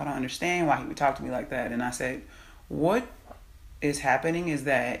distraught. I don't understand why he would talk to me like that. And I said, what is happening is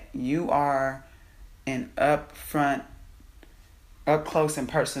that you are an up close and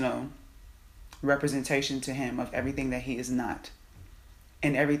personal representation to him of everything that he is not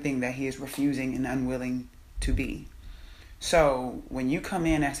and everything that he is refusing and unwilling to be. So when you come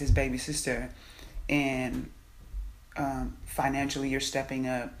in as his baby sister and financially you're stepping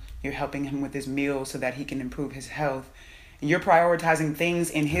up, You're helping him with his meals so that he can improve his health. You're prioritizing things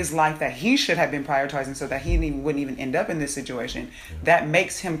in his life that he should have been prioritizing so that he wouldn't even end up in this situation. Yeah. That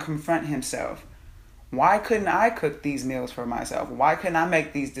makes him confront himself. Why couldn't I cook these meals for myself? Why couldn't I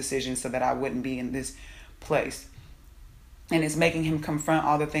make these decisions so that I wouldn't be in this place? And it's making him confront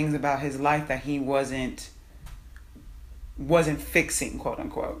all the things about his life that he wasn't fixing, quote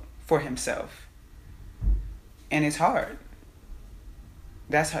unquote, for himself. And it's hard.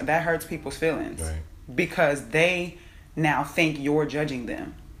 That hurts people's feelings. Right. Because they now think you're judging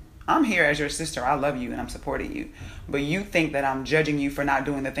them. I'm here as your sister. I love you and I'm supporting you. But you think that I'm judging you for not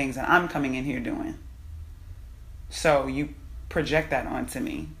doing the things that I'm coming in here doing. So you project that onto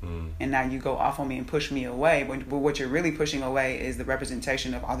me. And now you go off on me and push me away. But what you're really pushing away is the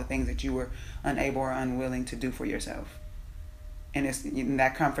representation of all the things that you were unable or unwilling to do for yourself. And it's in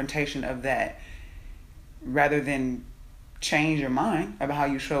that confrontation of that, rather than change your mind about how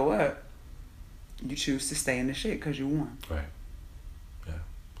you show up, you choose to stay in the shit because you won. Right. Yeah.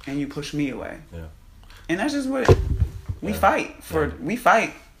 And you push me away. Yeah. And that's just what we fight for. Yeah. We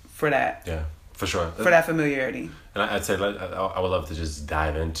fight for that. Yeah, for sure. For that familiarity. And I'd say I would love to just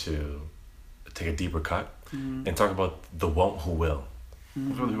take a deeper cut and talk about the won't who will.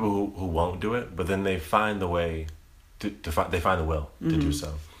 Mm-hmm. For people who won't do it, but then they find the way they find the will to do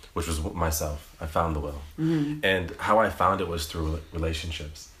so, which was myself. I found the will. And how I found it was through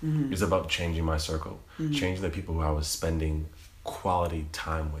relationships. It was about changing my circle, changing the people who I was spending quality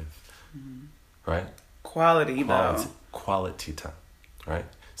time with, right? Quality time, right?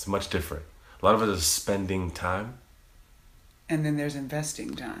 It's much different. A lot of it is spending time. And then there's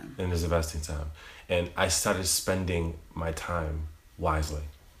investing time. And I started spending my time wisely.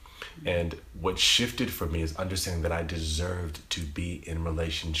 And what shifted for me is understanding that I deserved to be in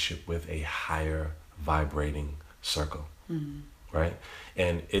relationship with a higher vibrating circle, right?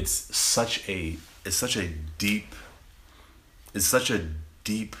 And it's such a deep, it's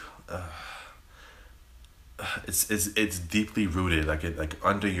deeply rooted, like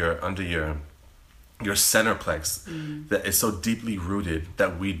under your centerplex, that is so deeply rooted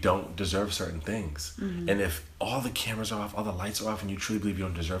that we don't deserve certain things. And if all the cameras are off, all the lights are off, and you truly believe you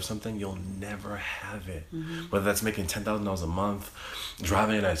don't deserve something, you'll never have it. Whether that's making $10,000 a month,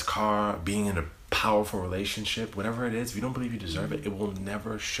 driving a nice car, being in a powerful relationship, whatever it is, if you don't believe you deserve it, it will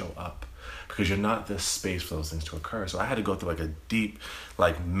never show up. Because you're not the space for those things to occur. So I had to go through like a deep,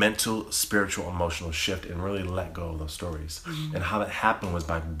 like mental, spiritual, emotional shift and really let go of those stories. And how that happened was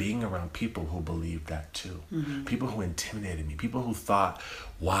by being around people who believed that too. People who intimidated me. People who thought,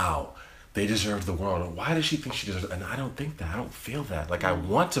 wow, they deserve the world. Why does she think she deserves it? And I don't think that. I don't feel that. Like I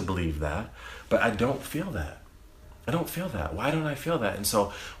want to believe that, but I don't feel that. Why don't I feel that? And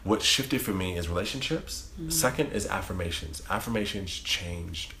so what shifted for me is relationships. Second is affirmations. Affirmations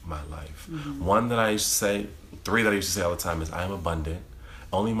changed my life. One that I used to say, three that I used to say all the time is I am abundant.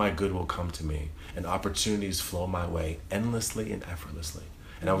 Only my good will come to me. And opportunities flow my way endlessly and effortlessly.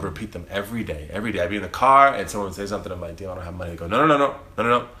 And I would repeat them every day. I'd be in the car and someone would say something. I'm like, damn, I don't have money. They go,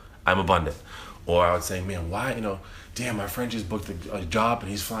 no. I'm abundant. Or I would say, man, why, damn, my friend just booked a job and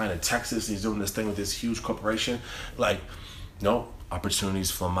he's flying to Texas and he's doing this thing with this huge corporation. Like, no, opportunities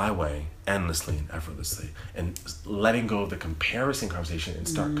flow my way endlessly and effortlessly. And letting go of the comparison conversation and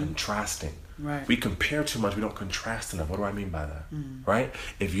start contrasting. Right. We compare too much. We don't contrast enough. What do I mean by that? Right?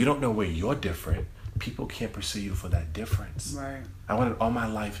 If you don't know where you're different, people can't pursue you for that difference. Right. I wanted all my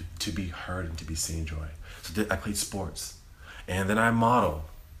life to be heard and to be seen, Joy. So I played sports. And then I modeled.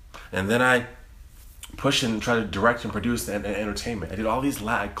 And then I push and try to direct and produce and entertainment. I did all these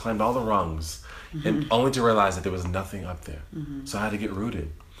I climbed all the rungs, and only to realize that there was nothing up there. So I had to get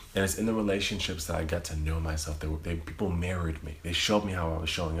rooted. And it's in the relationships that I got to know myself. People mirrored me. They showed me how I was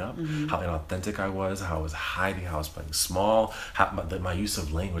showing up, how inauthentic I was, how I was hiding, how I was playing small, how my use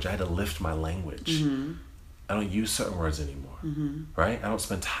of language. I had to lift my language. I don't use certain words anymore, right? I don't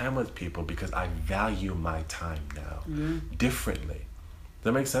spend time with people because I value my time now differently. Does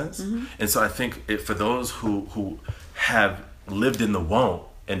that make sense? And so I think for those who have lived in the won't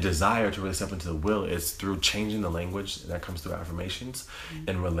and desire to really step into the will, it's through changing the language that comes through affirmations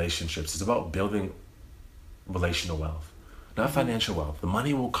and relationships. It's about building relational wealth, not financial wealth. The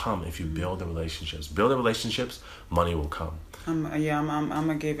money will come if you build the relationships. Build the relationships, money will come. I'm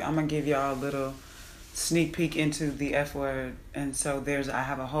gonna give y'all a little sneak peek into the F word, and so I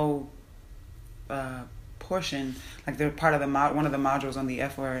have a whole portion, like they're part of one of the modules on the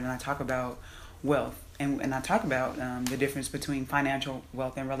F word, and I talk about wealth, and I talk about the difference between financial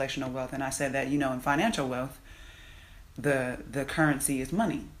wealth and relational wealth. And I said that in financial wealth, the currency is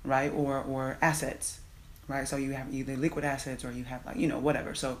money, right, or assets, right? So you have either liquid assets or you have like,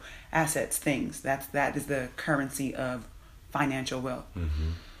 whatever. So assets, things, that is the currency of financial wealth.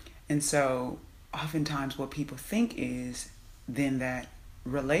 And so oftentimes what people think is then that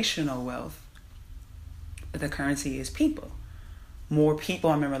relational wealth, the currency is people. More people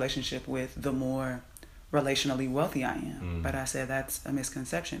I'm in relationship with, the more relationally wealthy I am. But I said that's a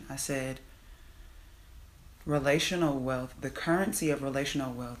misconception. I said relational wealth, the currency of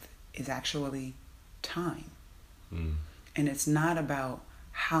relational wealth is actually time. And it's not about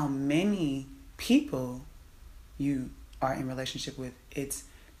how many people you are in relationship with. It's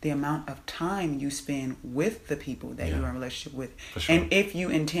the amount of time you spend with the people that you're in relationship with. Sure. And if you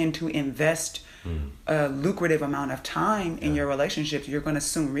intend to invest a lucrative amount of time in your relationships, you're going to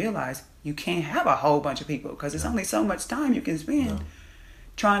soon realize you can't have a whole bunch of people because there's only so much time you can spend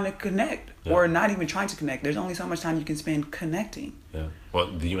trying to connect or not even trying to connect. There's only so much time you can spend connecting. Yeah. Well,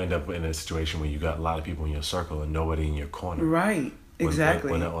 you end up in a situation where you got a lot of people in your circle and nobody in your corner. Right.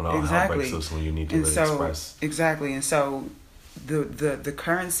 Exactly. When all hell breaks loose, when you need to really express. Exactly. And so the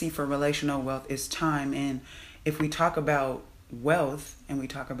currency for relational wealth is time. And if we talk about wealth and we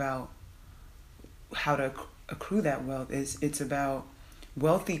talk about how to accrue that wealth, it's about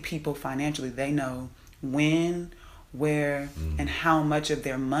wealthy people financially. They know when, where, and how much of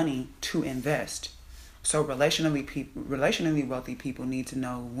their money to invest. So relationally wealthy people need to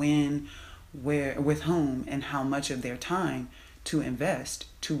know when, where, with whom, and how much of their time to invest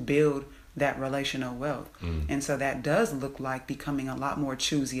to build that relational wealth. And so that does look like becoming a lot more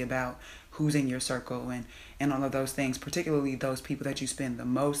choosy about who's in your circle and all of those things, particularly those people that you spend the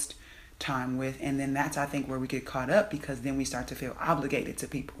most time with. And then that's, I think, where we get caught up, because then we start to feel obligated to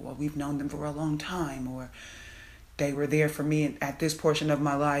people. Well, we've known them for a long time, or they were there for me at this portion of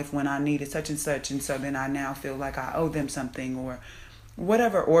my life when I needed such and such, and so then I now feel like I owe them something, or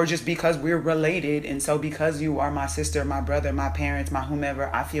whatever, or just because we're related, and so because you are my sister, my brother, my parents, my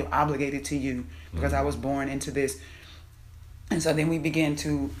whomever, I feel obligated to you because I was born into this. And so then we begin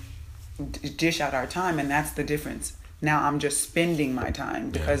to dish out our time, and that's the difference. Now I'm just spending my time,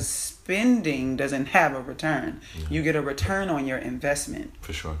 because spending doesn't have a return. You get a return on your investment.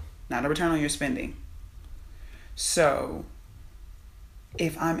 For sure. Not a return on your spending. So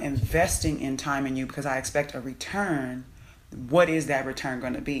if I'm investing in time in you because I expect a return, what is that return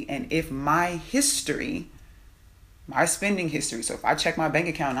going to be? And if my history, my spending history, so if I check my bank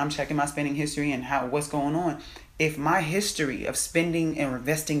account and I'm checking my spending history and what's going on, if my history of spending and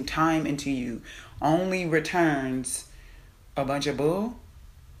investing time into you only returns a bunch of bull,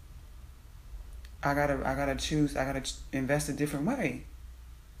 I gotta choose, I gotta invest a different way.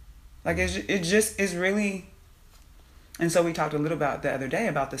 Like it just is really. And so we talked a little about the other day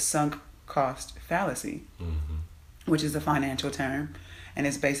about the sunk cost fallacy, which is a financial term. And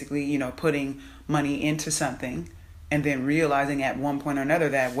it's basically, putting money into something and then realizing at one point or another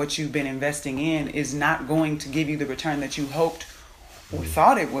that what you've been investing in is not going to give you the return that you hoped or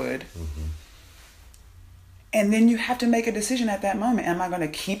thought it would. And then you have to make a decision at that moment. Am I going to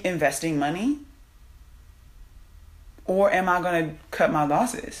keep investing money? Or am I going to cut my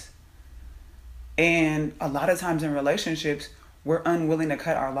losses? And a lot of times in relationships, we're unwilling to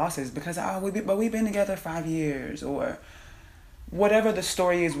cut our losses because we've been together 5 years, or whatever the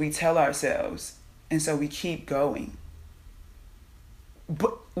story is we tell ourselves. And so we keep going.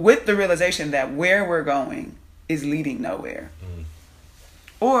 But with the realization that where we're going is leading nowhere.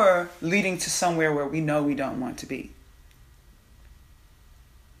 Or leading to somewhere where we know we don't want to be.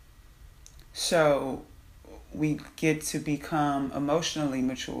 So we get to become emotionally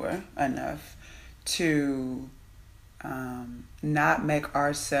mature enough to not make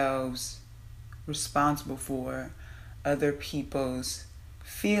ourselves responsible for other people's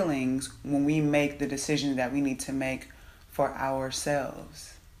feelings when we make the decision that we need to make for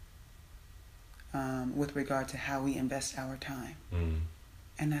ourselves with regard to how we invest our time.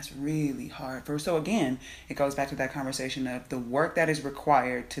 And that's really hard. So again, it goes back to that conversation of the work that is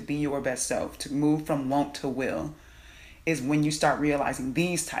required to be your best self, to move from want to will, is when you start realizing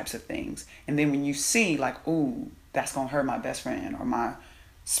these types of things. And then when you see like, ooh, that's going to hurt my best friend or my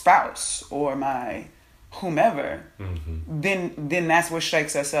spouse or my whomever, then that's what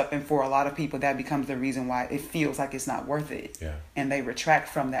shakes us up. And for a lot of people, that becomes the reason why it feels like it's not worth it. And they retract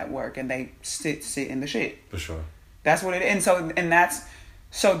from that work and they sit in the shit. For sure. That's what it is.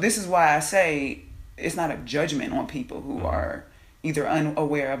 So this is why I say it's not a judgment on people who are either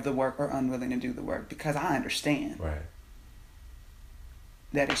unaware of the work or unwilling to do the work, because I understand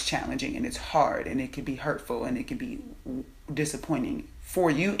that it's challenging and it's hard and it can be hurtful and it can be disappointing for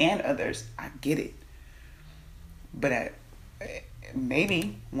you and others. I get it. But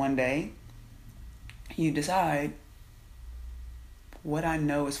maybe one day you decide what I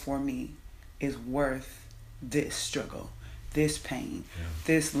know is for me is worth this struggle, this pain,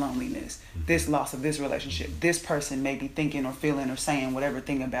 this loneliness, this loss of this relationship. This person may be thinking or feeling or saying whatever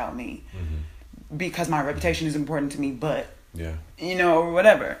thing about me because my reputation is important to me, but, or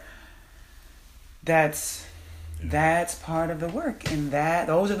whatever. That's part of the work. And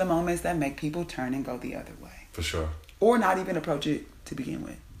those are the moments that make people turn and go the other way. For sure. Or not even approach it to begin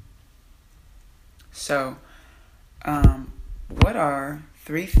with. So, what are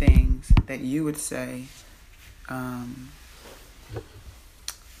 3 things that you would say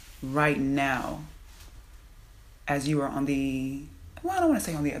right now as you are on the, I don't want to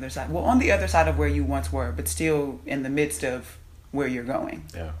say on the other side. Well, on the other side of where you once were, but still in the midst of where you're going,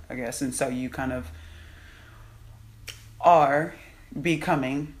 I guess. And so you kind of are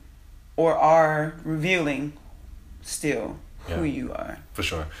becoming or are revealing still who you are. For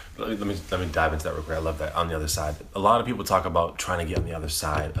sure. Let me dive into that real quick. I love that. On the other side, a lot of people talk about trying to get on the other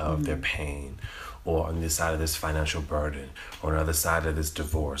side of their pain, or on the side of this financial burden, or on the other side of this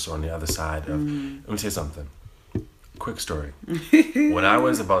divorce, or on the other side of, let me say something. Quick story. When I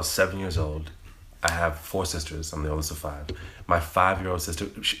was about 7 years old, I have 4 sisters. I'm the oldest of 5. My 5-year-old sister,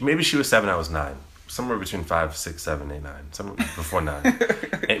 maybe she was 7, I was 9. Somewhere between 5, 6, 7, 8, 9. Somewhere before 9.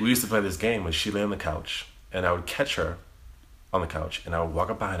 And we used to play this game where she lay on the couch, and I would catch her on the couch, and I would walk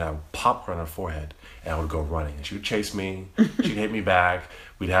up behind her, I would pop her on her forehead, and I would go running. And she would chase me, she'd hit me back,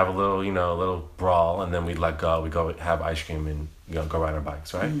 we'd have a little, a little brawl, and then we'd let go, we'd go have ice cream and, go ride our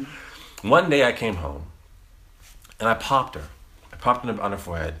bikes, right? One day I came home, and I popped her. I popped her on her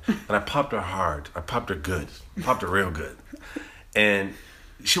forehead, and I popped her hard. I popped her good. I popped her real good. And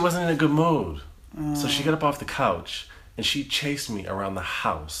she wasn't in a good mood. So she got up off the couch, and she chased me around the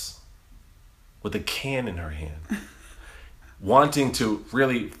house with a can in her hand, wanting to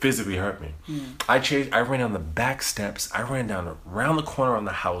really physically hurt me. I ran down the back steps. I ran down around the corner on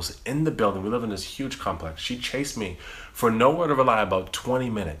the house, in the building. We live in this huge complex. She chased me for no word of a lie about 20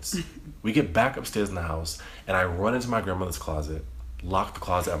 minutes. We get back upstairs in the house, and I run into my grandmother's closet, lock the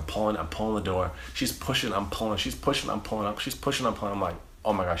closet. I'm pulling the door. She's pushing, I'm pulling. She's pushing, I'm pulling. She's pushing, I'm pulling. I'm like,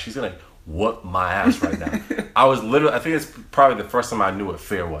 oh my gosh, she's gonna whoop my ass right now. I think it's probably the first time I knew what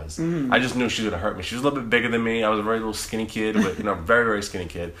fear was. I just knew she was gonna hurt me. She was a little bit bigger than me. I was a very little skinny kid, but very, very skinny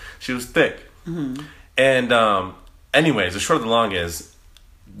kid. She was thick. And anyways, the short of the long is,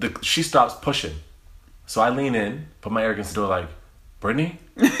 she stops pushing. So I lean in, put my ear against the door like, Brittany?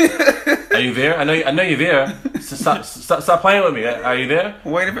 Are you there? I know you're there. Stop playing with me. Are you there?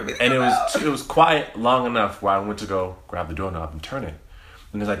 Wait for me. And it was quiet long enough where I went to go grab the doorknob and turn it.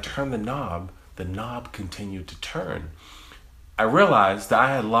 And as I turned the knob continued to turn. I realized that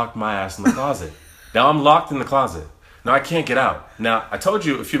I had locked my ass in the closet. Now I'm locked in the closet. Now I can't get out. Now, I told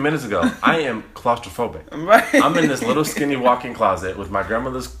you a few minutes ago, I am claustrophobic. Right. I'm in this little skinny walk-in closet with my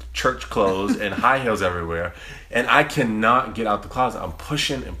grandmother's church clothes and high heels everywhere, and I cannot get out the closet. I'm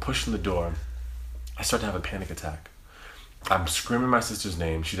pushing the door. I start to have a panic attack. I'm screaming my sister's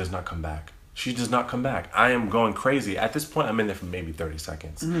name. She does not come back. She does not come back. I am going crazy. At this point, I'm in there for maybe 30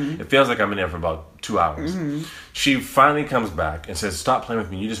 seconds. It feels like I'm in there for about 2 hours. She finally comes back and says, stop playing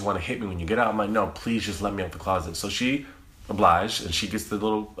with me. You just want to hit me when you get out. I'm like, no, please just let me out the closet. So she obliged, and she gets the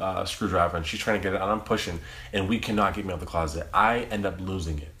little screwdriver, and she's trying to get it out. I'm pushing, and we cannot get me out the closet. I end up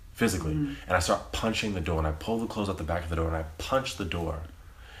losing it physically. And I start punching the door, and I pull the clothes out the back of the door, and I punch the door.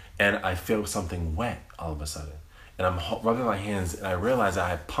 And I feel something wet all of a sudden. And I'm rubbing my hands, and I realize I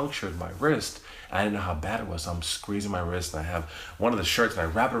had punctured my wrist. I didn't know how bad it was, so I'm squeezing my wrist, and I have one of the shirts, and I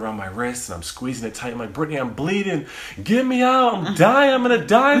wrap it around my wrist, and I'm squeezing it tight. I'm like, Brittany, I'm bleeding. Get me out. I'm dying. I'm going to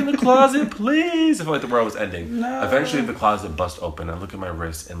die in the closet, please. I felt like the world was ending. No. Eventually, the closet bust open. I look at my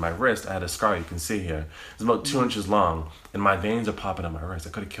wrist, and my wrist, I had a scar you can see here. It's about 2 inches long, and my veins are popping on my wrist.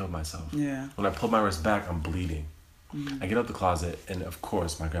 I could have killed myself. Yeah. When I pull my wrist back, I'm bleeding. I get out the closet, and of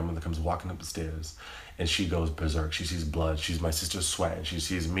course, my grandmother comes walking up the stairs, and she goes berserk. She sees blood. She's my sister's sweat, and she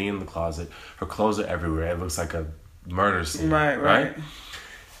sees me in the closet. Her clothes are everywhere. It looks like a murder scene. Right?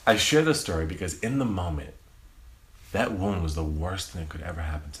 I share this story because in the moment, that wound was the worst thing that could ever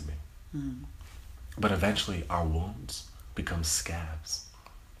happen to me. But eventually, our wounds become scabs,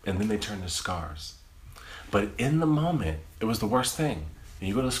 and then they turn to scars. But in the moment, it was the worst thing. And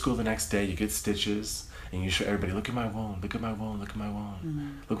you go to school the next day, you get stitches, and you show everybody, look at my wound, look at my wound, look at my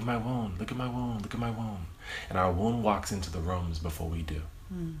wound, look at my wound, look at my wound, look at my wound. And our wound walks into the rooms before we do.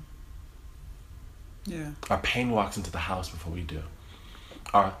 Yeah. Our pain walks into the house before we do.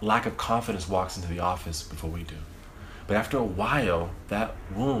 Our lack of confidence walks into the office before we do. But after a while, that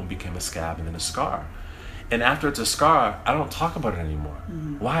wound became a scab and then a scar. And after it's a scar, I don't talk about it anymore.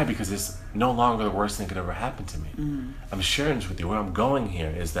 Why? Because it's no longer the worst thing that could ever happen to me. I'm sharing this with you. Where I'm going here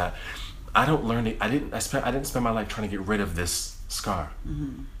is that I didn't spend my life trying to get rid of this scar.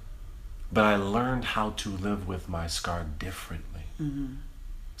 But I learned how to live with my scar differently.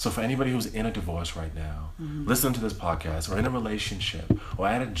 So for anybody who's in a divorce right now, listening to this podcast, or in a relationship, or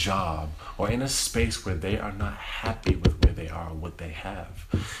at a job, or in a space where they are not happy with where they are or what they have,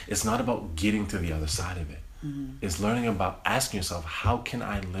 it's not about getting to the other side of it. It's learning about asking yourself, how can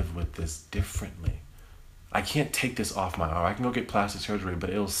I live with this differently? I can't take this off my arm. I can go get plastic surgery, but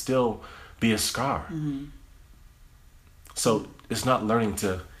it'll still be a scar. So it's not learning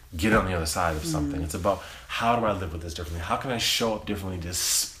to get on the other side of something. It's about, how do I live with this differently? How can I show up differently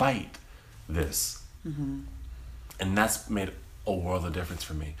despite this? And that's made a world of difference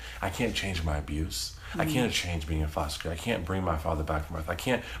for me. I can't change my abuse. I can't change being in foster care. I can't bring my father back from earth. I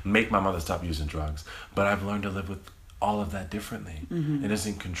can't make my mother stop using drugs. But I've learned to live with all of that differently. It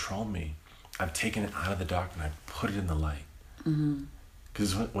doesn't control me. I've taken it out of the dark and I put it in the light.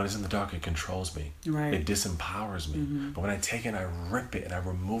 Because when it's in the dark, it controls me. Right. It disempowers me. But when I take it and I rip it and I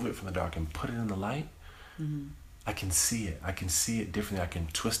remove it from the dark and put it in the light, I can see it. I can see it differently. I can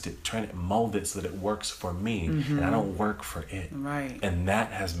twist it, turn it, mold it so that it works for me, and I don't work for it. Right. And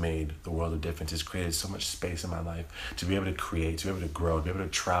that has made the world of difference. It's created so much space in my life to be able to create, to be able to grow, to be able to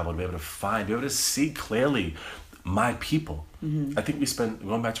travel, to be able to find, to be able to see clearly my people. I think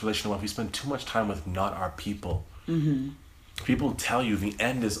going back to relational wealth, we spend too much time with not our people. People tell you the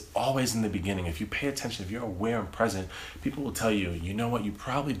end is always in the beginning. If you pay attention, if you're aware and present, people will tell you, you know what, you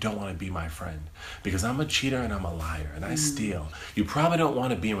probably don't want to be my friend because I'm a cheater and I'm a liar and I steal. You probably don't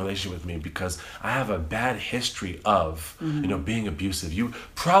want to be in a relationship with me because I have a bad history of, being abusive. You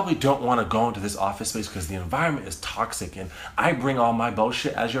probably don't want to go into this office space because the environment is toxic and I bring all my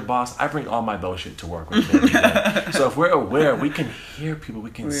bullshit as your boss. I bring all my bullshit to work with me. So if we're aware, we can hear people,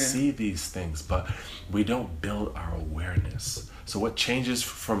 we can see these things, but we don't build our awareness. So what changes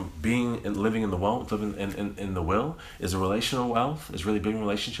from being and living in the wealth, living in the will, is a relational wealth, is really building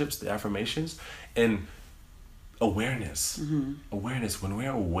relationships, the affirmations, and awareness. Awareness. When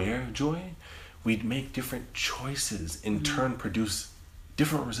we're aware, Joy, we make different choices, in turn produce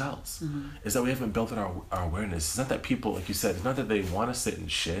different results. Is that we haven't built our awareness. It's not that people, like you said, it's not that they want to sit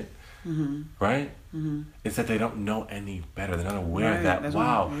and shit. Right? It's that they don't know any better. They're not aware that,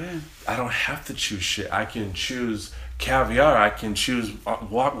 wow, I don't have to choose shit. I can choose caviar. I can choose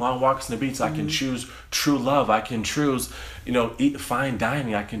long walks on the beach. I can choose true love. I can choose, eat fine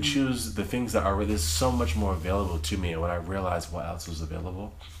dining. I can choose the things that are, there's so much more available to me. And when I realized what else was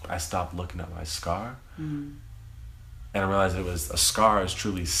available, I stopped looking at my scar. And I realized a scar is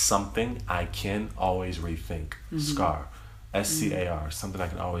truly something I can always rethink. Scar. SCAR, something I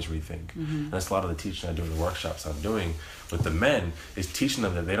can always rethink. And that's a lot of the teaching I do in the workshops I'm doing with the men, is teaching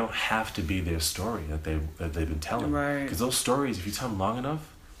them that they don't have to be their story that they've been telling. Right. Because those stories, if you tell them long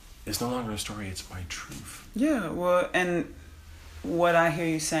enough, it's no longer a story, it's my truth. Yeah, well, and what I hear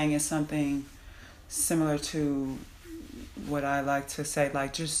you saying is something similar to what I like to say,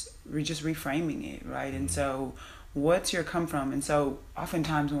 like just reframing it, right? And so what's your come from? And so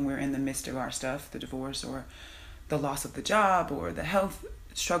oftentimes when we're in the midst of our stuff, the divorce or the loss of the job or the health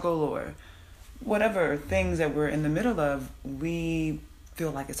struggle or whatever things that we're in the middle of, we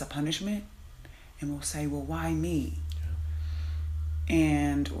feel like it's a punishment and we'll say, well, why me?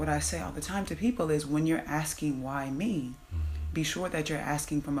 And what I say all the time to people is, when you're asking why me, be sure that you're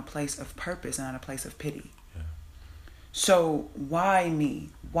asking from a place of purpose and not a place of pity. So why me?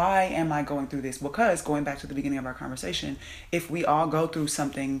 Why am I going through this? Because going back to the beginning of our conversation, if we all go through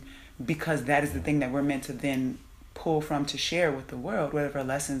something because that is the thing that we're meant to then pull from to share with the world, whatever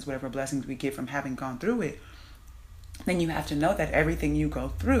lessons, whatever blessings we get from having gone through it, then you have to know that everything you go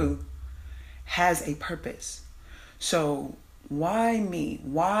through has a purpose. So why me?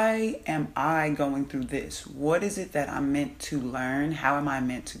 Why am I going through this? What is it that I'm meant to learn? How am I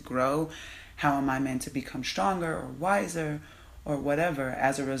meant to grow? How am I meant to become stronger or wiser or whatever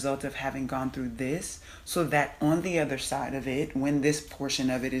as a result of having gone through this, so that on the other side of it, when this portion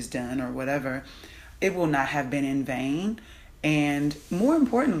of it is done or whatever, it will not have been in vain. And more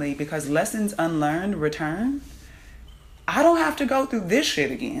importantly, because lessons unlearned return, I don't have to go through this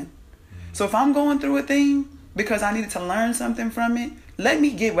shit again. So if I'm going through a thing because I needed to learn something from it, let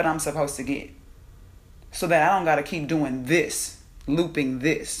me get what I'm supposed to get, so that I don't got to keep doing this, looping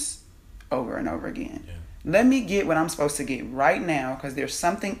this over and over again. Let me get what I'm supposed to get right now, because there's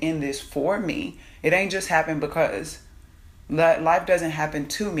something in this for me. It ain't just happened because life doesn't happen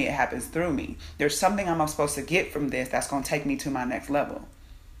to me, it happens through me. There's something I'm supposed to get from this that's going to take me to my next level.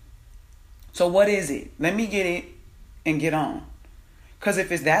 So what is it? Let me get it and get on. Because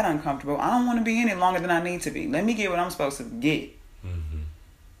if it's that uncomfortable, I don't want to be in it longer than I need to be. Let me get what I'm supposed to get.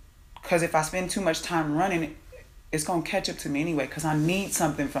 Because if I spend too much time running, it's going to catch up to me anyway, because I need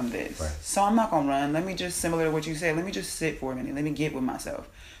something from this. Right. So I'm not going to run. Let me just, similar to what you said, let me just sit for a minute. Let me get with myself.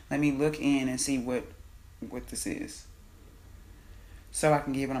 Let me look in and see what this is. So I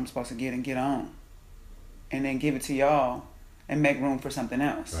can get what I'm supposed to get and get on. And then give it to y'all and make room for something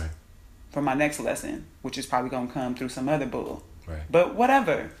else. Right. For my next lesson, which is probably going to come through some other bull. Right. But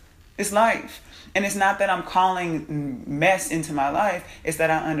whatever. It's life. And it's not that I'm calling mess into my life. It's that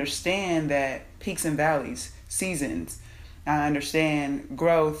I understand that peaks and valleys, seasons. I understand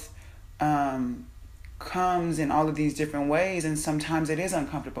growth comes in all of these different ways. And sometimes it is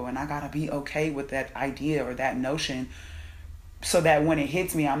uncomfortable. And I got to be okay with that idea or that notion, so that when it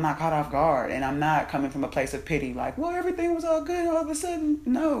hits me, I'm not caught off guard. And I'm not coming from a place of pity. Like, well, everything was all good all of a sudden.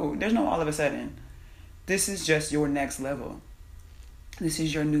 No, there's no all of a sudden. This is just your next level. This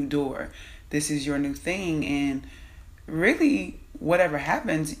is your new door. This is your new thing. And really, whatever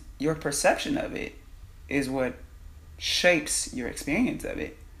happens, your perception of it is what shapes your experience of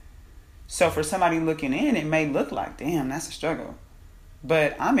it. So for somebody looking in, it may look like, damn, that's a struggle.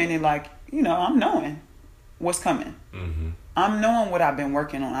 But I'm in it like, I'm knowing what's coming. Mm-hmm. I'm knowing what I've been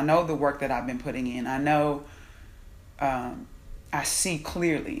working on. I know the work that I've been putting in. I know, I see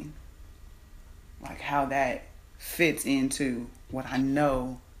clearly like how that fits into what I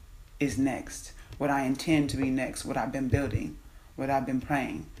know is next, what I intend to be next, what I've been building, what I've been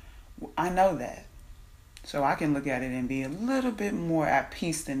praying. I know that. So I can look at it and be a little bit more at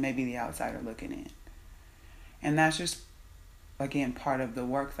peace than maybe the outsider looking in. And that's just, again, part of the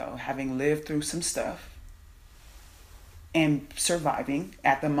work though, having lived through some stuff and surviving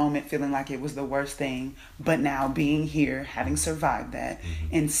at the moment, feeling like it was the worst thing, but now being here, having survived that,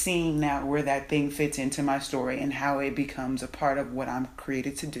 and seeing now where that thing fits into my story and how it becomes a part of what I'm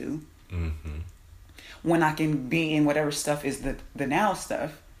created to do. Mm-hmm. When I can be in whatever stuff is the now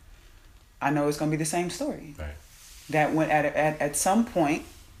stuff, I know it's going to be the same story. Right. That when at some point,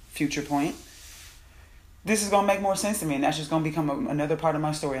 future point, this is going to make more sense to me, and that's just going to become another part of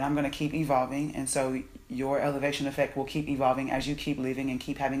my story, and I'm going to keep evolving. And so your elevation effect will keep evolving as you keep living and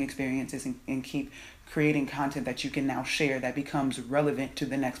keep having experiences and keep creating content that you can now share that becomes relevant to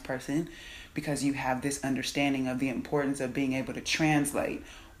the next person, because you have this understanding of the importance of being able to translate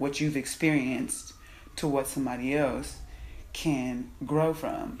what you've experienced to what somebody else can grow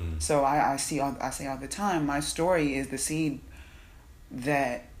from. Mm. So I say all the time, my story is the seed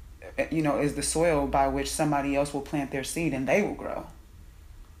that is the soil by which somebody else will plant their seed and they will grow,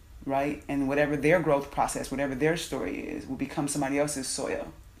 right? And whatever their growth process, whatever their story is, will become somebody else's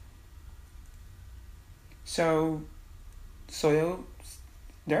soil. So soil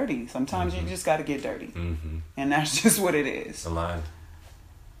dirty. Sometimes you just got to get dirty. Mm-hmm. And that's just what it is. Aligned.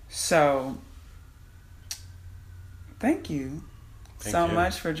 So thank you so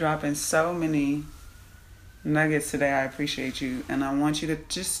much for dropping so many nuggets today. I appreciate you, and I want you to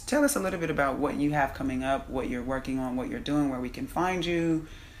just tell us a little bit about what you have coming up, what you're working on, what you're doing, where we can find you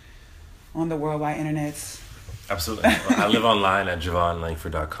on the worldwide internets. Absolutely. I live online at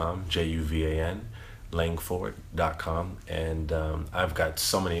JuvanLangford.com, JUVAN Langford.com, and I've got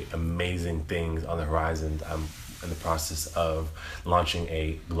so many amazing things on the horizon. I'm in the process of launching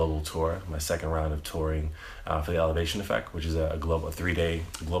a global tour, my second round of touring for the Elevation Effect, which is a 3-day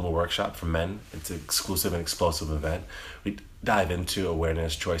global workshop for men. It's an exclusive and explosive event. We dive into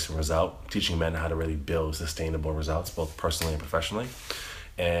awareness, choice, and result, teaching men how to really build sustainable results, both personally and professionally.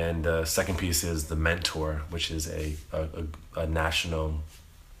 And the second piece is the Mentor, which is a national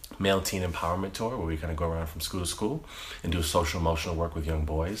male teen empowerment tour where we kind of go around from school to school and do social emotional work with young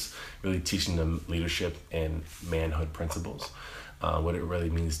boys, really teaching them leadership and manhood principles, what it really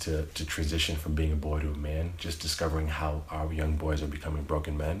means to transition from being a boy to a man, just discovering how our young boys are becoming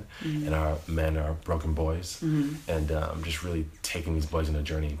broken men, mm-hmm. and our men are broken boys, mm-hmm. and just really taking these boys on a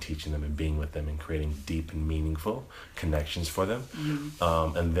journey and teaching them and being with them and creating deep and meaningful connections for them.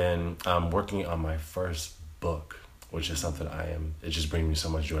 Mm-hmm. And then I'm working on my first book, which is something it just brings me so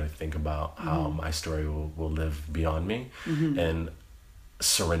much joy to think about how mm-hmm. my story will live beyond me, mm-hmm. and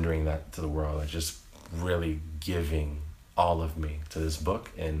surrendering that to the world and just really giving all of me to this book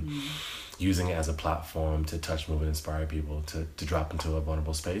and mm-hmm. using it as a platform to touch, move, and inspire people to drop into a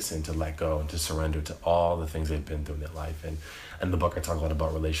vulnerable space and to let go and to surrender to all the things they've been through in their life. And in the book, I talk a lot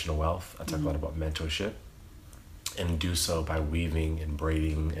about relational wealth. I talk mm-hmm. a lot about mentorship, and do so by weaving and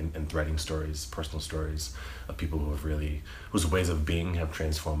braiding and threading stories, personal stories of people whose ways of being have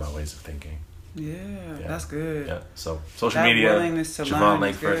transformed my ways of thinking. Yeah, that's good. Yeah. So social that media, willingness to Javon learn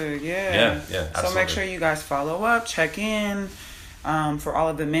Langford. is good. Yeah. Yeah. Absolutely. So make sure you guys follow up, check in. For all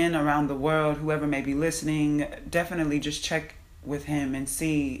of the men around the world, whoever may be listening, definitely just check with him and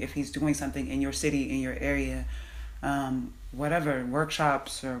see if he's doing something in your city, in your area, whatever,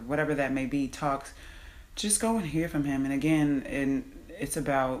 workshops or whatever that may be, talks. Just go and hear from him. And again, it's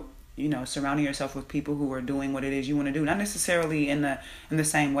about, surrounding yourself with people who are doing what it is you want to do. Not necessarily in the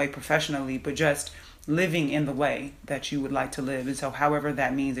same way professionally, but just living in the way that you would like to live. And so however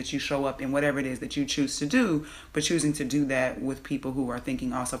that means that you show up in whatever it is that you choose to do, but choosing to do that with people who are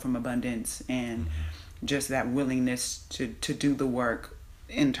thinking also from abundance and just that willingness to do the work,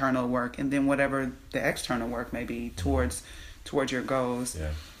 internal work, and then whatever the external work may be towards your goals.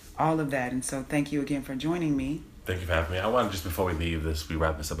 Yeah. All of that. And so thank you again for joining me. Thank you for having me. I want to, just before we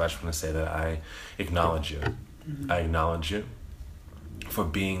wrap this up, I just want to say that I acknowledge you. I acknowledge you for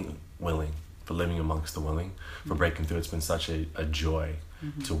being willing, for living amongst the willing, for breaking through. It's been such a joy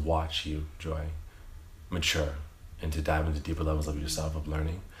to watch you, Joy, mature and to dive into deeper levels of yourself, of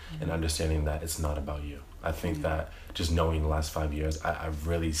learning and understanding that it's not about you. I think that just knowing the last 5 years, I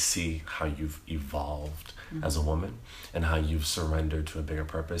really see how you've evolved as a woman and how you've surrendered to a bigger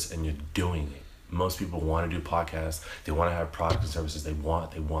purpose, and you're doing it. Most people want to do podcasts. They want to have products and services. They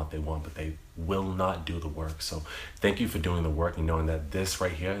want, but they will not do the work. So thank you for doing the work and knowing that this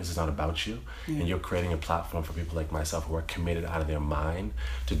right here, this is not about you. And you're creating a platform for people like myself who are committed out of their mind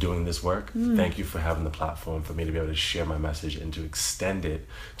to doing this work. Thank you for having the platform for me to be able to share my message and to extend it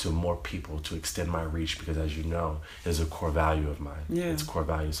to more people, to extend my reach, because as you know, it is a core value of mine. It's a core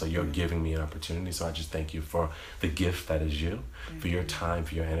value. So you're giving me an opportunity. So I just thank you for the gift that is you, for your time,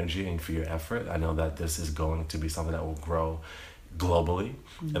 for your energy, and for your effort. I know that this is going to be something that will grow globally,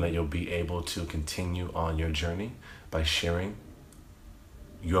 and that you'll be able to continue on your journey by sharing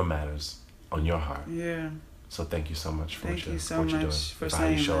your matters on your heart. Yeah. So thank you so much for what you're doing. For how you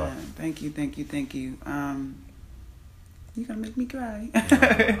saying show that. up. Thank you. You're gonna make me cry.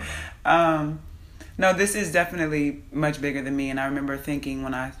 No, this is definitely much bigger than me, and I remember thinking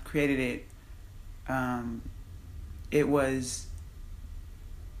when I created it, it was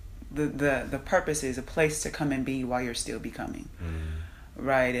the purpose is a place to come and be while you're still becoming.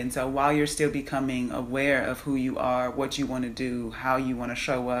 Right. And so while you're still becoming aware of who you are, what you want to do, how you want to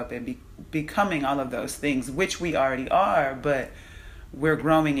show up, and becoming all of those things, which we already are, but we're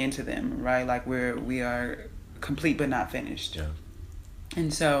growing into them, right? Like we are complete but not finished. Yeah.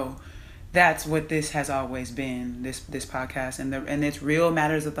 And so that's what this has always been, this podcast, and it's real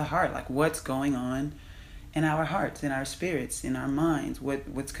matters of the heart, like what's going on in our hearts, in our spirits, in our minds,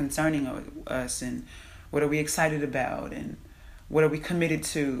 what's concerning us, and what are we excited about, and what are we committed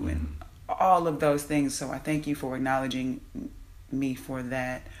to, and all of those things. So I thank you for acknowledging me for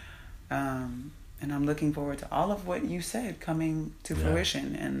that. And I'm looking forward to all of what you said coming to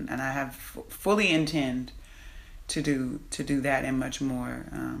fruition. And I have fully intend to do that and much more.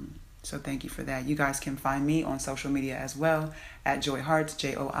 So thank you for that. You guys can find me on social media as well at Joy Hearts,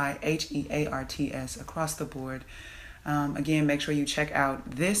 JOIHEARTS, across the board. Again, make sure you check out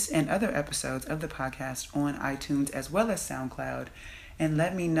this and other episodes of the podcast on iTunes as well as SoundCloud, and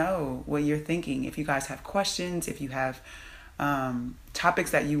let me know what you're thinking. If you guys have questions, if you have topics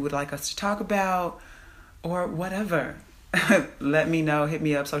that you would like us to talk about, or whatever, let me know. Hit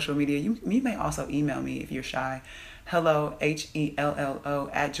me up, social media. You may also email me if you're shy. Hello, HELLO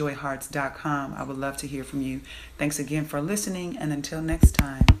 @joyhearts.com. I would love to hear from you. Thanks again for listening, and until next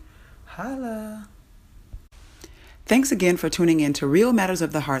time, holla. Thanks again for tuning in to Real Matters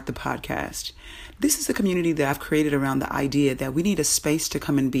of the Heart, the podcast. This is a community that I've created around the idea that we need a space to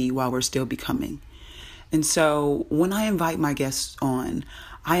come and be while we're still becoming. And so when I invite my guests on,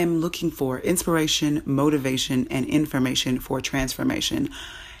 I am looking for inspiration, motivation, and information for transformation.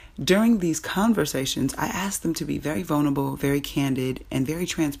 During these conversations, I ask them to be very vulnerable, very candid, and very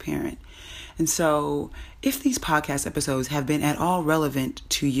transparent. And so if these podcast episodes have been at all relevant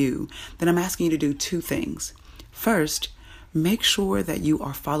to you, then I'm asking you to do two things. First, make sure that you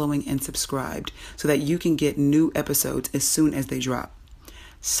are following and subscribed so that you can get new episodes as soon as they drop.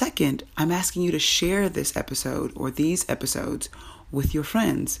 Second, I'm asking you to share this episode or these episodes with your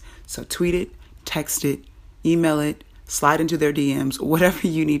friends. So tweet it, text it, email it, slide into their DMs, whatever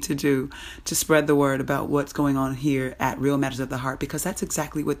you need to do to spread the word about what's going on here at Real Matters of the Heart, because that's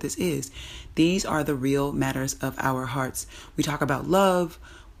exactly what this is. These are the real matters of our hearts. We talk about love,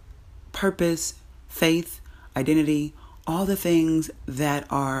 purpose, faith, identity, all the things that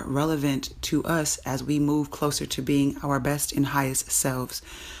are relevant to us as we move closer to being our best and highest selves.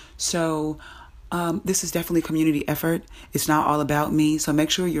 So This is definitely a community effort. It's not all about me. So make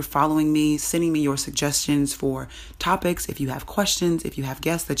sure you're following me, sending me your suggestions for topics. If you have questions, if you have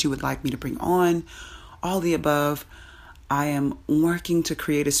guests that you would like me to bring on, all the above. I am working to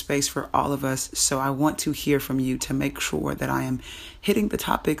create a space for all of us. So I want to hear from you to make sure that I am hitting the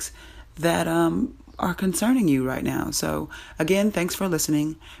topics that are concerning you right now. So again, thanks for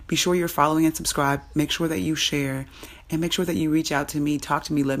listening. Be sure you're following and subscribe. Make sure that you share and make sure that you reach out to me, talk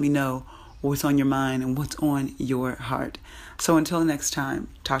to me, let me know what's on your mind and what's on your heart. So until next time,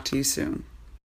 talk to you soon.